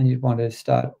rates, and you'd want to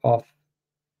start off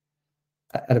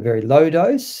at a very low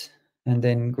dose and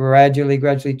then gradually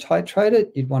titrate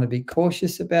it. You'd want to be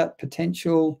cautious about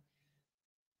potential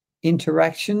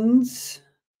interactions.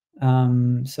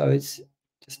 So it's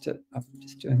I'm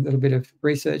just doing a little bit of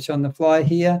research on the fly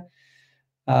here.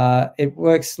 It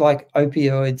works like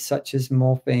opioids such as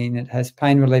morphine. It has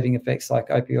pain relieving effects like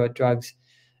opioid drugs.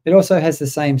 It also has the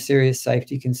same serious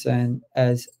safety concern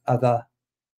as other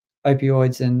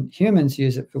opioids, and humans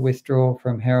use it for withdrawal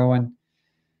from heroin.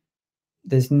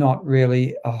 There's not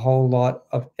really a whole lot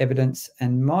of evidence,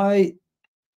 and my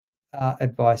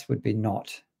advice would be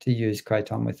not to use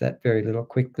kratom with that very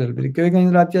quick little bit of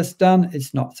Googling that I've just done.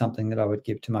 It's not something that I would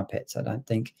give to my pets. I don't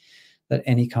think that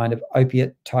any kind of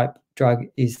opiate type drug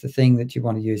is the thing that you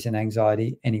want to use in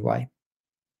anxiety anyway.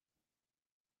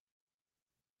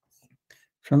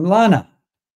 From Lana.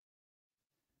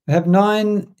 I have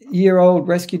 9-year-old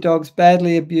rescue dogs,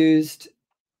 badly abused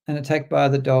and attacked by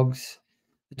other dogs.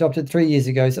 Adopted 3 years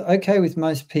ago. Is okay with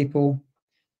most people,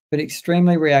 but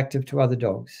extremely reactive to other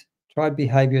dogs. Tried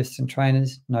behaviorists and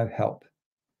trainers, no help.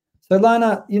 So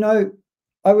Lana,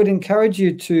 I would encourage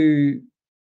you to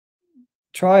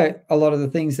try a lot of the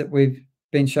things that we've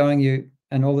been showing you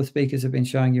and all the speakers have been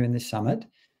showing you in this summit.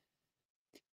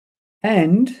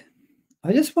 And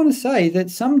I just want to say that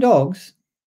some dogs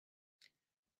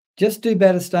just do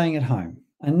better staying at home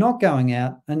and not going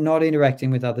out and not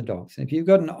interacting with other dogs. If you've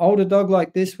got an older dog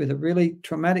like this with a really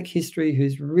traumatic history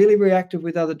who's really reactive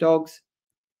with other dogs,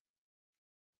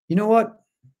 you know what?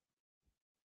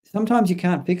 Sometimes you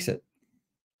can't fix it.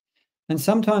 And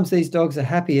sometimes these dogs are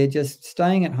happier just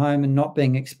staying at home and not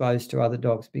being exposed to other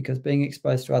dogs, because being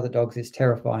exposed to other dogs is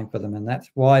terrifying for them. And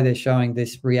that's why they're showing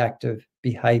this reactive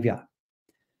behavior.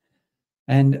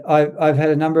 And I've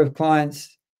had a number of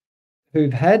clients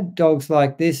who've had dogs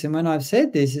like this. And when I've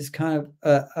said this, it's kind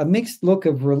of a mixed look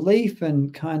of relief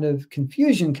and kind of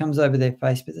confusion comes over their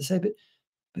face. But they say, but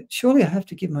surely I have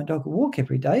to give my dog a walk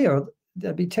every day or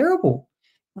that'd be terrible.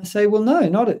 I say, well, no,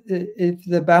 not if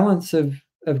the balance of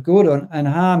good and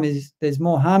harm is, there's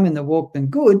more harm in the walk than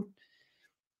good.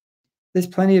 There's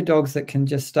plenty of dogs that can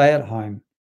just stay at home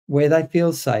where they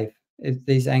feel safe, if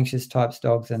these anxious types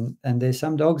dogs. And there's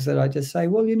some dogs that I just say,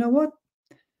 well, you know what?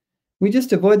 We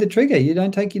just avoid the trigger. You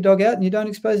don't take your dog out and you don't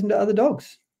expose them to other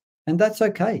dogs. And that's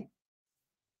okay.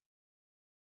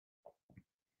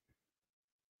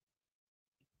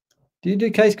 Do you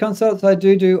do case consults? I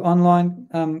do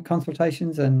online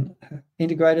consultations and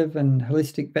integrative and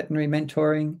holistic veterinary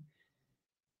mentoring.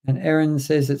 And Erin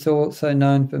says it's also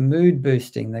known for mood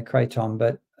boosting, the kratom.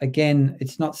 But again,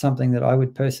 it's not something that I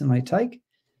would personally take.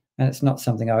 And it's not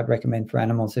something I would recommend for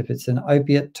animals. If it's an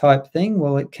opiate type thing,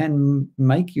 well, it can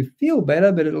make you feel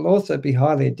better, but it'll also be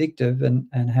highly addictive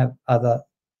and have other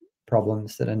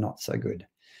problems that are not so good.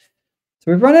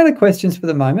 So we've run out of questions for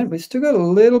the moment. We've still got a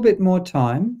little bit more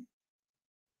time.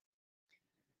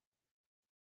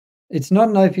 It's not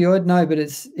an opioid, no, but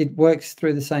it works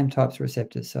through the same types of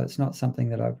receptors. So it's not something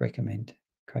that I'd recommend.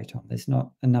 kratom. There's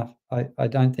not enough. I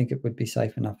don't think it would be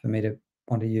safe enough for me to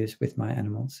want to use with my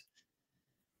animals.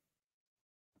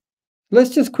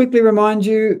 Let's just quickly remind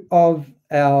you of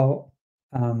our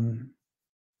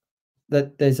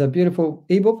that there's a beautiful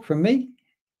ebook from me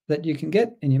that you can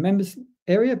get in your members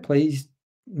area. Please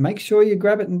make sure you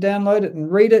grab it and download it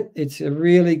and read it. It's a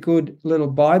really good little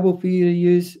Bible for you to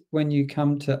use when you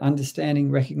come to understanding,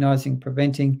 recognizing,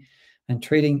 preventing, and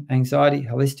treating anxiety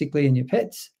holistically in your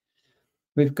pets.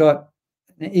 We've got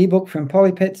an ebook from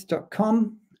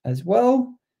polypets.com as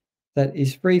well that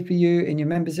is free for you in your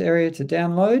members area to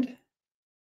download,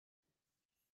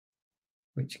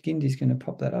 which Gindy's going to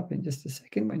pop that up in just a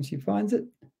second when she finds it.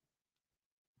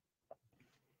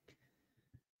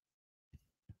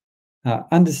 No,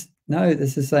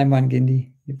 that's the same one,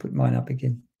 Gindy. You put mine up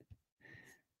again.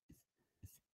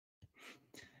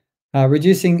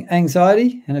 Reducing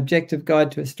Anxiety, an objective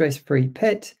guide to a stress-free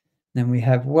pet. Then we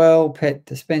have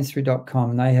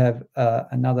wellpetdispensary.com. They have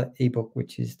another ebook,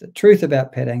 which is The Truth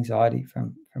About Pet Anxiety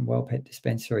from Well Pet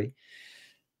Dispensary.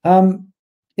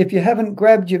 If you haven't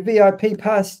grabbed your VIP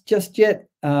pass just yet,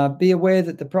 be aware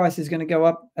that the price is going to go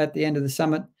up at the end of the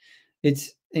summit.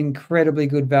 It's incredibly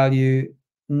good value.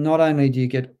 Not only do you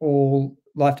get all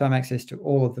lifetime access to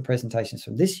all of the presentations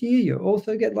from this year, you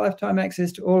also get lifetime access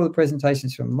to all of the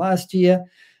presentations from last year,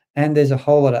 and there's a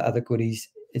whole lot of other goodies.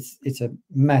 It's a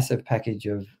massive package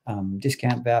of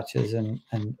discount vouchers and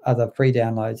other free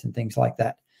downloads and things like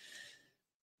that.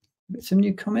 Some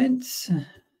new comments.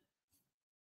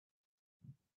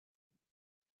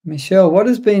 Michelle, what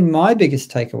has been my biggest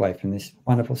takeaway from this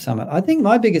wonderful summit? I think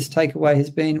my biggest takeaway has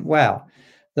been, wow,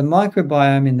 the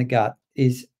microbiome in the gut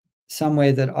is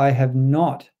somewhere that I have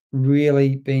not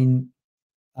really been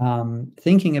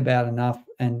thinking about enough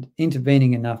and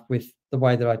intervening enough with the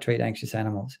way that I treat anxious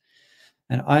animals.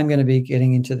 And I'm going to be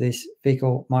getting into this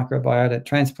fecal microbiota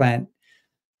transplant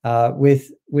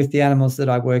with the animals that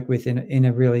I work with in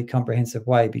a really comprehensive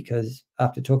way, because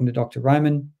after talking to Dr.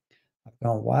 Roman, I've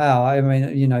gone, wow, I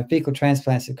mean, you know, fecal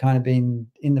transplants have kind of been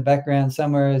in the background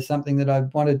somewhere as something that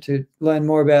I've wanted to learn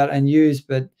more about and use.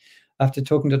 But after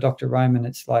talking to Dr. Roman,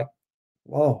 it's like,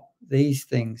 whoa, these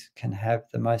things can have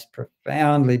the most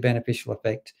profoundly beneficial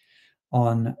effect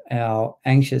on our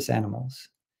anxious animals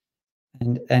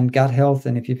and gut health.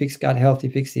 And if you fix gut health,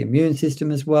 you fix the immune system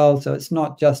as well. So it's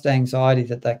not just anxiety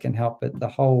that can help, but the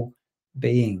whole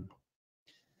being.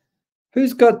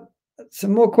 Who's got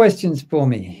some more questions for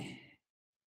me?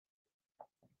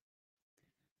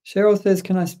 Cheryl says,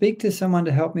 can I speak to someone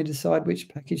to help me decide which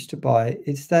package to buy?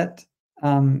 Is that,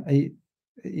 are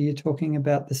you talking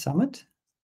about the summit,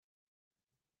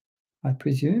 I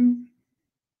presume?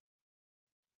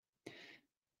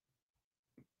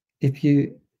 If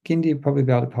you, Gindy, you'll probably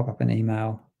be able to pop up an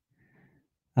email.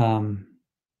 And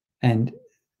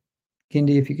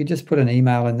Gindy, if you could just put an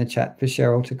email in the chat for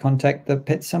Cheryl to contact the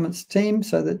Pet Summits team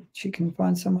so that she can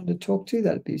find someone to talk to,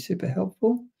 that'd be super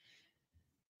helpful.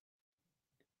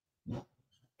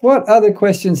 What other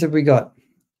questions have we got?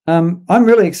 I'm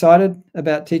really excited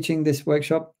about teaching this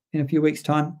workshop in a few weeks'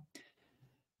 time.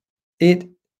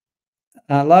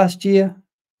 Last year,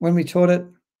 when we taught it,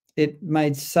 it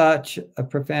made such a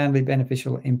profoundly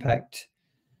beneficial impact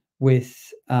with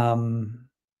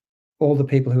all the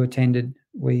people who attended.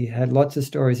 We had lots of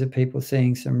stories of people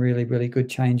seeing some really, really good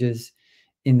changes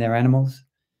in their animals.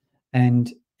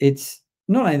 And it's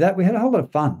not only that, we had a whole lot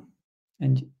of fun.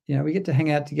 And, you know, we get to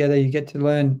hang out together. You get to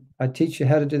learn. I teach you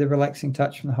how to do the relaxing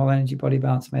touch from the whole energy body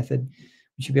balance method,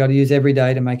 which you'll be able to use every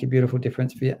day to make a beautiful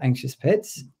difference for your anxious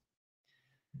pets.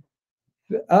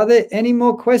 Are there any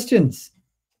more questions?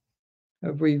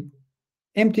 Have we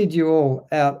emptied you all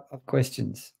out of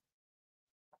questions?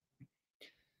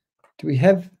 Do we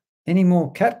have any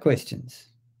more cat questions?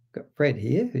 We've got Fred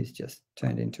here, who's just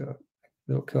turned into a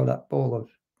little curled up ball of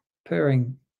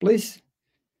purring bliss.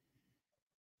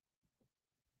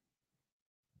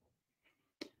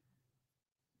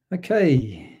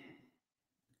 Okay.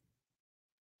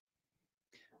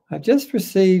 I've just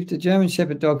received a German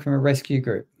Shepherd dog from a rescue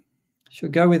group. She'll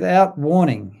go without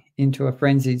warning into a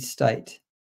frenzied state.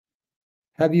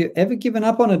 Have you ever given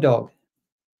up on a dog?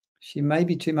 She may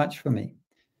be too much for me.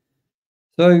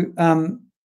 So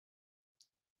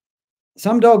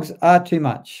some dogs are too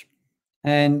much,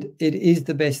 and it is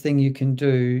the best thing you can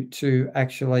do to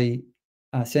actually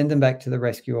send them back to the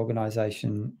rescue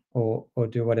organization or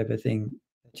do whatever thing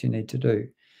that you need to do.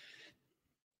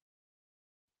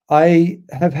 I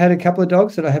have had a couple of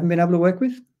dogs that I haven't been able to work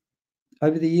with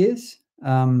over the years.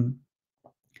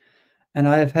 And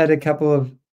I have had a couple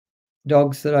of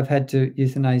dogs that I've had to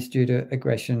euthanize due to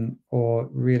aggression or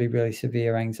really, really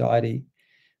severe anxiety,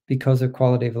 because of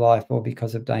quality of life or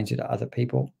because of danger to other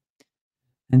people.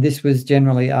 And this was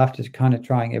generally after kind of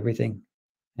trying everything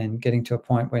and getting to a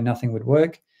point where nothing would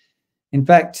work. In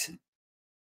fact,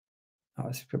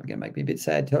 it's probably going to make me a bit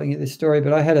sad telling you this story,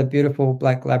 but I had a beautiful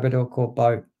black Labrador called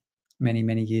Bo many,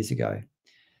 many years ago.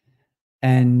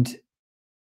 And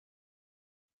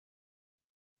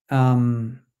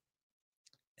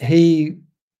he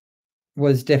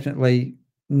was definitely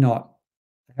not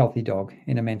a healthy dog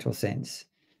in a mental sense.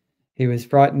 He was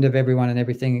frightened of everyone and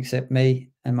everything except me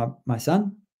and my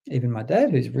son. Even my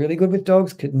dad, who's really good with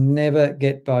dogs, could never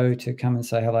get Bo to come and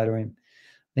say hello to him.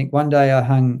 I think one day I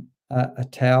hung a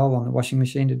towel on the washing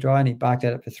machine to dry and he barked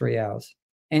at it for 3 hours.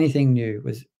 Anything new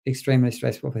was extremely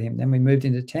stressful for him. Then we moved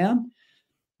into town.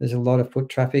 There's a lot of foot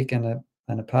traffic and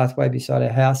a pathway beside our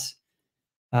house.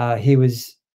 He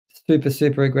was super,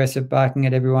 super aggressive, barking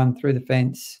at everyone through the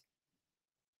fence,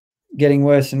 getting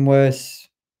worse and worse.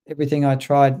 Everything I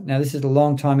tried. Now, this is a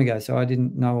long time ago, so I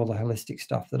didn't know all the holistic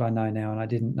stuff that I know now, and I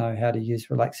didn't know how to use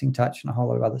relaxing touch and a whole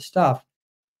lot of other stuff.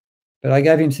 But I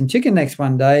gave him some chicken necks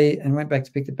one day and went back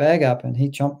to pick the bag up, and he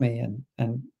chomped me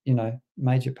and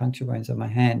major puncture wounds on my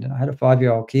hand. And I had a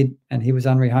 5-year-old kid, and he was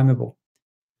unrehomable.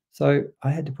 So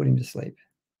I had to put him to sleep.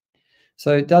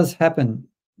 So it does happen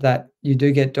that you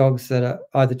do get dogs that are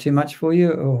either too much for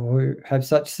you or who have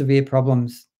such severe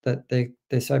problems that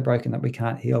they're so broken that we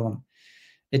can't heal them.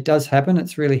 It does happen.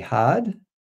 It's really hard.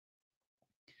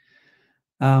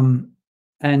 And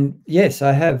yes,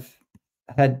 I have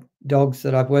had dogs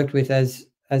that I've worked with as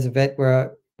a vet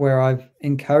where I've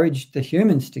encouraged the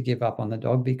humans to give up on the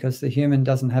dog because the human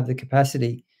doesn't have the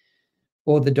capacity,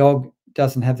 or the dog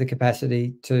doesn't have the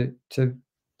capacity to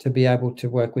be able to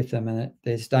work with them, and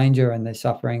there's danger and there's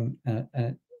suffering, and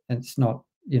it's not,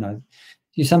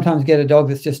 you sometimes get a dog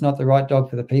that's just not the right dog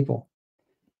for the people.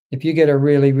 If you get a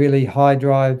really, really high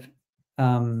drive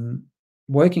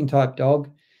working type dog,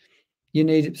 you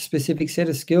need a specific set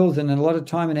of skills and a lot of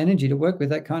time and energy to work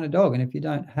with that kind of dog. And if you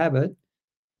don't have it,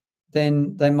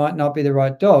 then they might not be the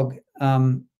right dog.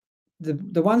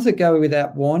 The ones that go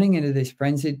without warning into this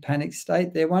frenzied panic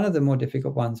state, they're one of the more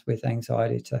difficult ones with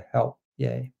anxiety to help.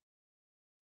 Yeah.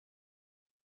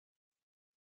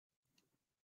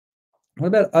 What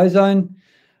about ozone?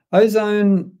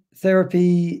 Ozone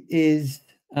therapy is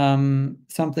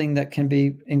something that can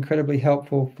be incredibly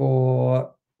helpful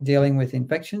for dealing with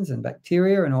infections and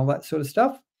bacteria and all that sort of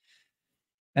stuff.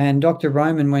 And Dr.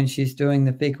 Roman, when she's doing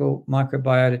the fecal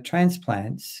microbiota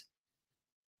transplants,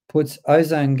 puts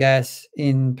ozone gas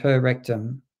in per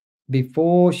rectum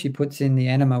before she puts in the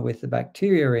enema with the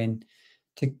bacteria in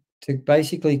to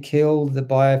basically kill the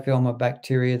biofilm of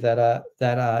bacteria that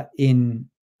are in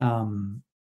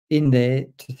there,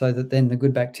 so that then the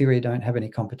good bacteria don't have any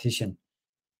competition.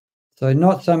 So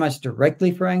not so much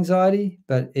directly for anxiety,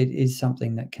 but it is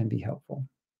something that can be helpful.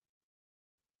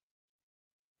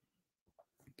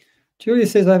 Julia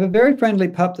says, I have a very friendly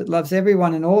pup that loves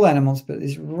everyone and all animals, but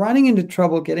is running into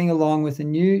trouble getting along with a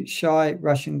new shy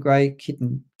Russian grey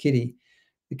kitty.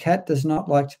 The cat does not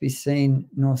like to be seen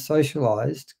nor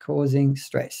socialized, causing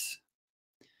stress.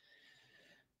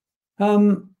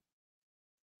 I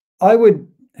would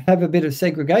have a bit of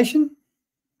segregation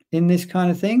in this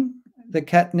kind of thing. The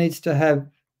cat needs to have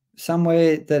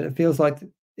somewhere that it feels like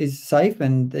is safe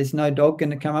and there's no dog going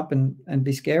to come up and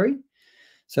be scary.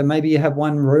 So maybe you have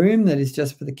one room that is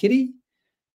just for the kitty,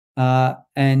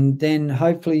 and then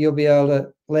hopefully you'll be able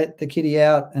to let the kitty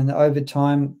out, and over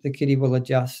time the kitty will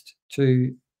adjust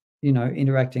to,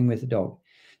 interacting with the dog.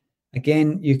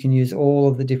 Again, you can use all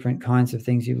of the different kinds of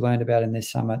things you've learned about in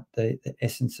this summit, the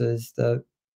essences, the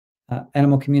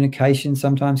animal communication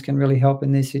sometimes can really help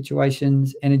in these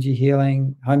situations, energy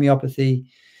healing, homeopathy,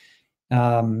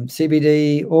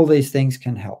 CBD, all these things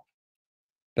can help.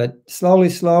 But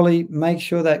slowly, make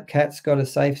sure that cat's got a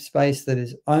safe space that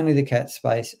is only the cat's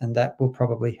space, and that will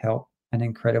probably help an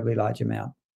incredibly large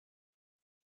amount.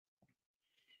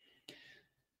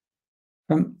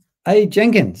 From A.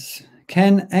 Jenkins,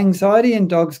 can anxiety in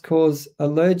dogs cause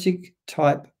allergic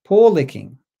type paw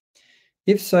licking?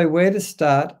 If so, where to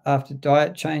start after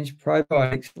diet change,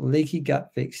 probiotics, leaky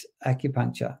gut fix,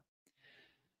 acupuncture?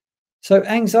 So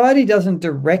anxiety doesn't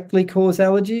directly cause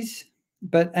allergies,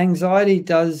 but anxiety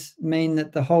does mean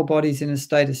that the whole body's in a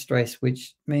state of stress,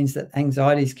 which means that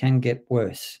anxieties can get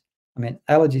worse.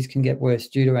 Allergies can get worse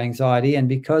due to anxiety, and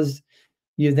because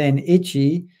you're then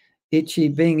itchy,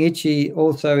 being itchy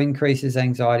also increases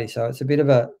anxiety. So it's a bit of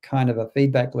a kind of a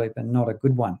feedback loop and not a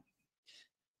good one.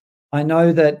 I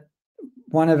know that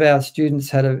one of our students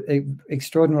had an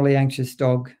extraordinarily anxious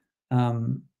dog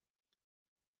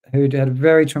who'd had a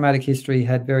very traumatic history,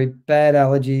 had very bad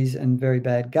allergies and very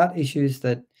bad gut issues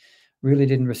that really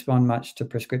didn't respond much to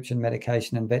prescription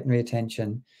medication and veterinary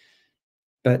attention.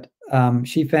 But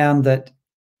she found that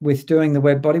with doing the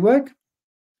web bodywork,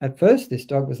 at first, this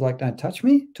dog was like, don't touch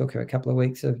me. It took her a couple of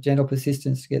weeks of gentle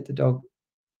persistence to get the dog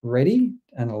ready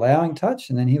and allowing touch.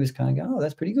 And then he was kind of going, oh,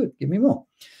 that's pretty good. Give me more.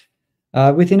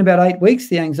 Within about 8 weeks,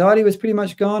 the anxiety was pretty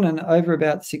much gone, and over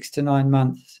about 6 to 9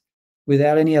 months,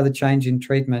 without any other change in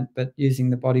treatment, but using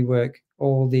the bodywork,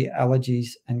 all the allergies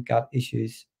and gut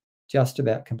issues just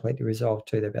about completely resolved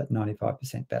too. They're about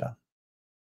 95% better.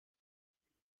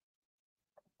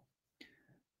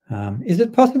 Is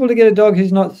it possible to get a dog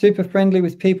who's not super friendly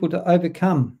with people to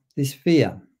overcome this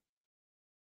fear?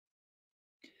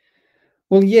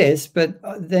 Well, yes, but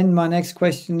then my next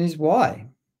question is why?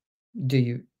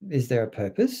 Is there a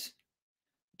purpose?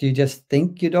 Do you just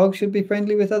think your dog should be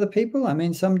friendly with other people? I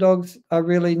mean, some dogs are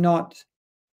really not,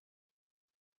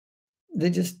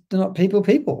 they're not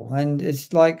people. And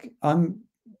it's like, I'm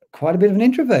quite a bit of an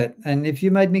introvert. And if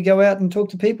you made me go out and talk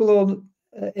to people all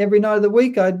every night of the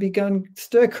week, I'd be going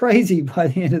stir crazy by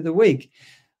the end of the week.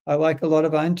 I like a lot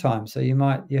of own time. So you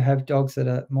have dogs that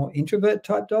are more introvert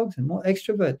type dogs and more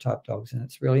extrovert type dogs. And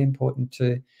it's really important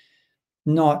to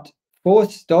not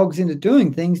force dogs into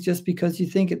doing things just because you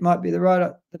think it might be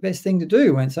the best thing to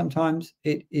do, when sometimes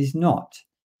it is not.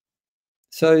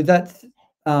 So that's,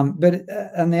 but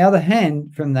on the other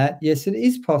hand, from that, yes, it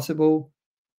is possible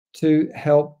to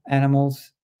help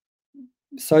animals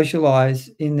socialize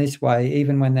in this way,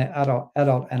 even when they're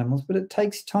adult animals, but it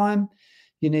takes time.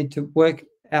 You need to work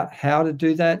out how to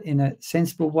do that in a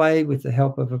sensible way with the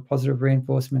help of a positive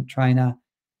reinforcement trainer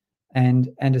and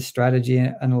a strategy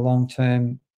and a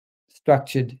long-term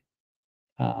structured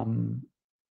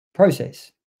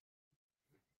process.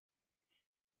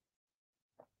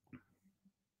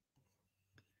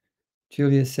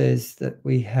 Julia says that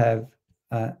we have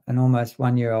an almost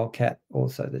 1-year-old cat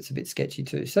also that's a bit sketchy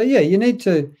too. So yeah, you need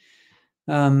to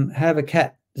have a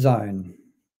cat zone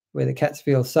where the cats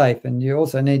feel safe, and you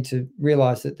also need to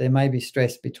realize that there may be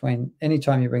stress between any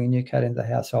time you bring a new cat into the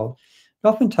household. It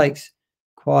often takes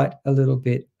quite a little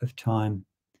bit of time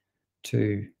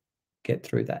to get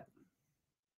through that.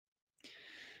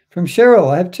 From Cheryl,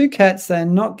 I have 2 cats. They're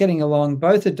not getting along,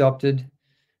 both adopted,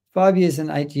 5 years and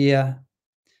 8 year.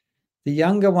 The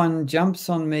younger one jumps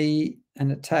on me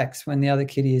and attacks when the other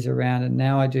kitty is around, and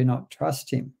now I do not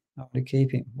trust him. I want to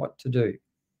keep him. What to do?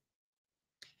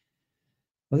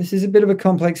 Well, this is a bit of a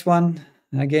complex one.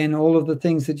 Again, all of the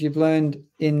things that you've learned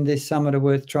in this summit are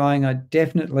worth trying. I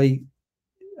definitely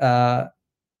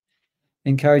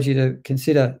encourage you to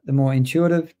consider the more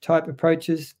intuitive type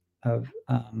approaches of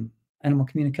animal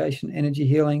communication, energy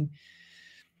healing.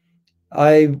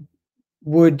 I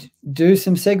would do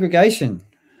some segregation.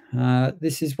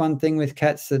 This is one thing with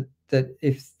cats that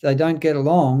if they don't get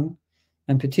along,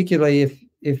 and particularly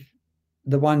if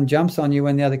the one jumps on you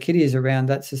when the other kitty is around,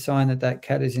 that's a sign that that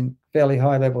cat is in fairly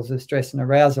high levels of stress and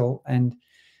arousal, and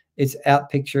it's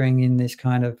outpicturing in this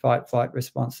kind of fight-flight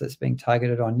response that's being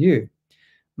targeted on you,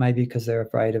 maybe because they're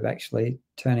afraid of actually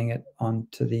turning it on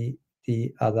to the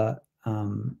other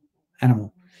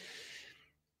animal.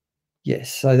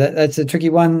 Yes, so that's a tricky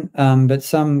one, but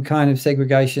some kind of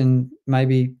segregation,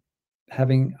 maybe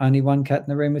having only one cat in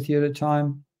the room with you at a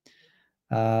time,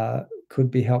 could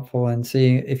be helpful, and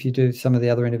seeing if you do some of the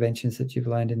other interventions that you've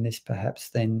learned in this, perhaps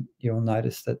then you'll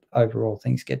notice that overall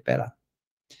things get better.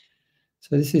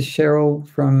 So this is Cheryl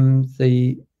from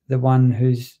the one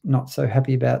who's not so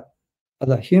happy about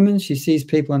other humans. She sees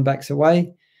people and backs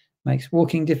away, makes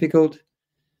walking difficult,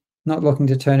 not looking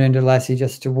to turn her into Lassie,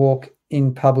 just to walk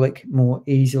in public more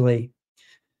easily.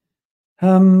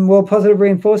 Well, positive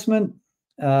reinforcement,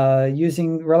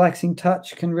 using relaxing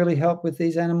touch can really help with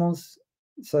these animals,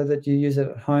 so that you use it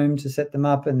at home to set them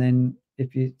up, and then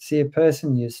if you see a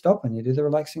person, you stop and you do the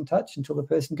relaxing touch until the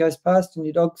person goes past and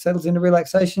your dog settles into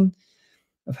relaxation.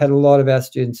 I've had a lot of our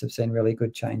students have seen really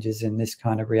good changes in this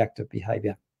kind of reactive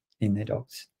behavior in their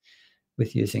dogs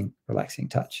with using relaxing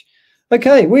touch.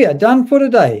 Okay, we are done for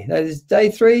today. That is day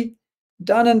 3,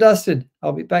 done and dusted.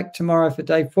 I'll be back tomorrow for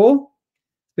day 4.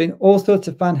 It's been all sorts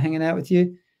of fun hanging out with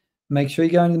you. Make sure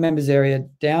you go into the members area,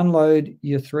 download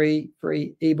your 3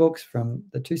 free ebooks from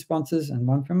the 2 sponsors and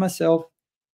 1 from myself.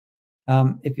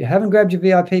 If you haven't grabbed your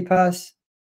VIP pass,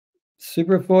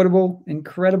 super affordable,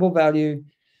 incredible value,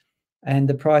 and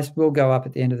the price will go up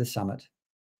at the end of the summit.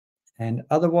 And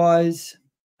otherwise,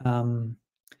 I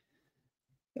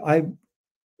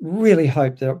really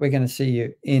hope that we're going to see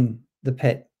you in the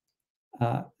pet,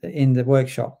 in the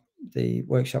workshop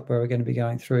where we're going to be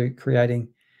going through creating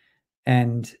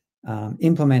and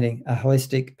implementing a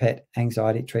holistic pet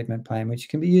anxiety treatment plan, which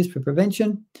can be used for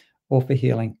prevention or for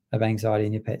healing of anxiety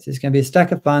in your pets. It's going to be a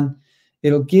stack of fun.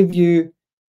 It'll give you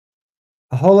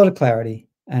a whole lot of clarity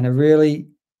and a really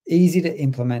easy to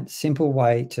implement, simple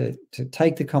way to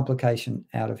take the complication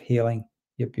out of healing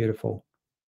your beautiful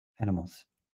animals.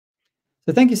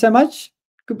 So thank you so much.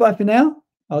 Goodbye for now.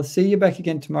 I'll see you back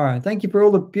again tomorrow. Thank you for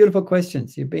all the beautiful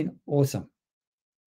questions. You've been awesome.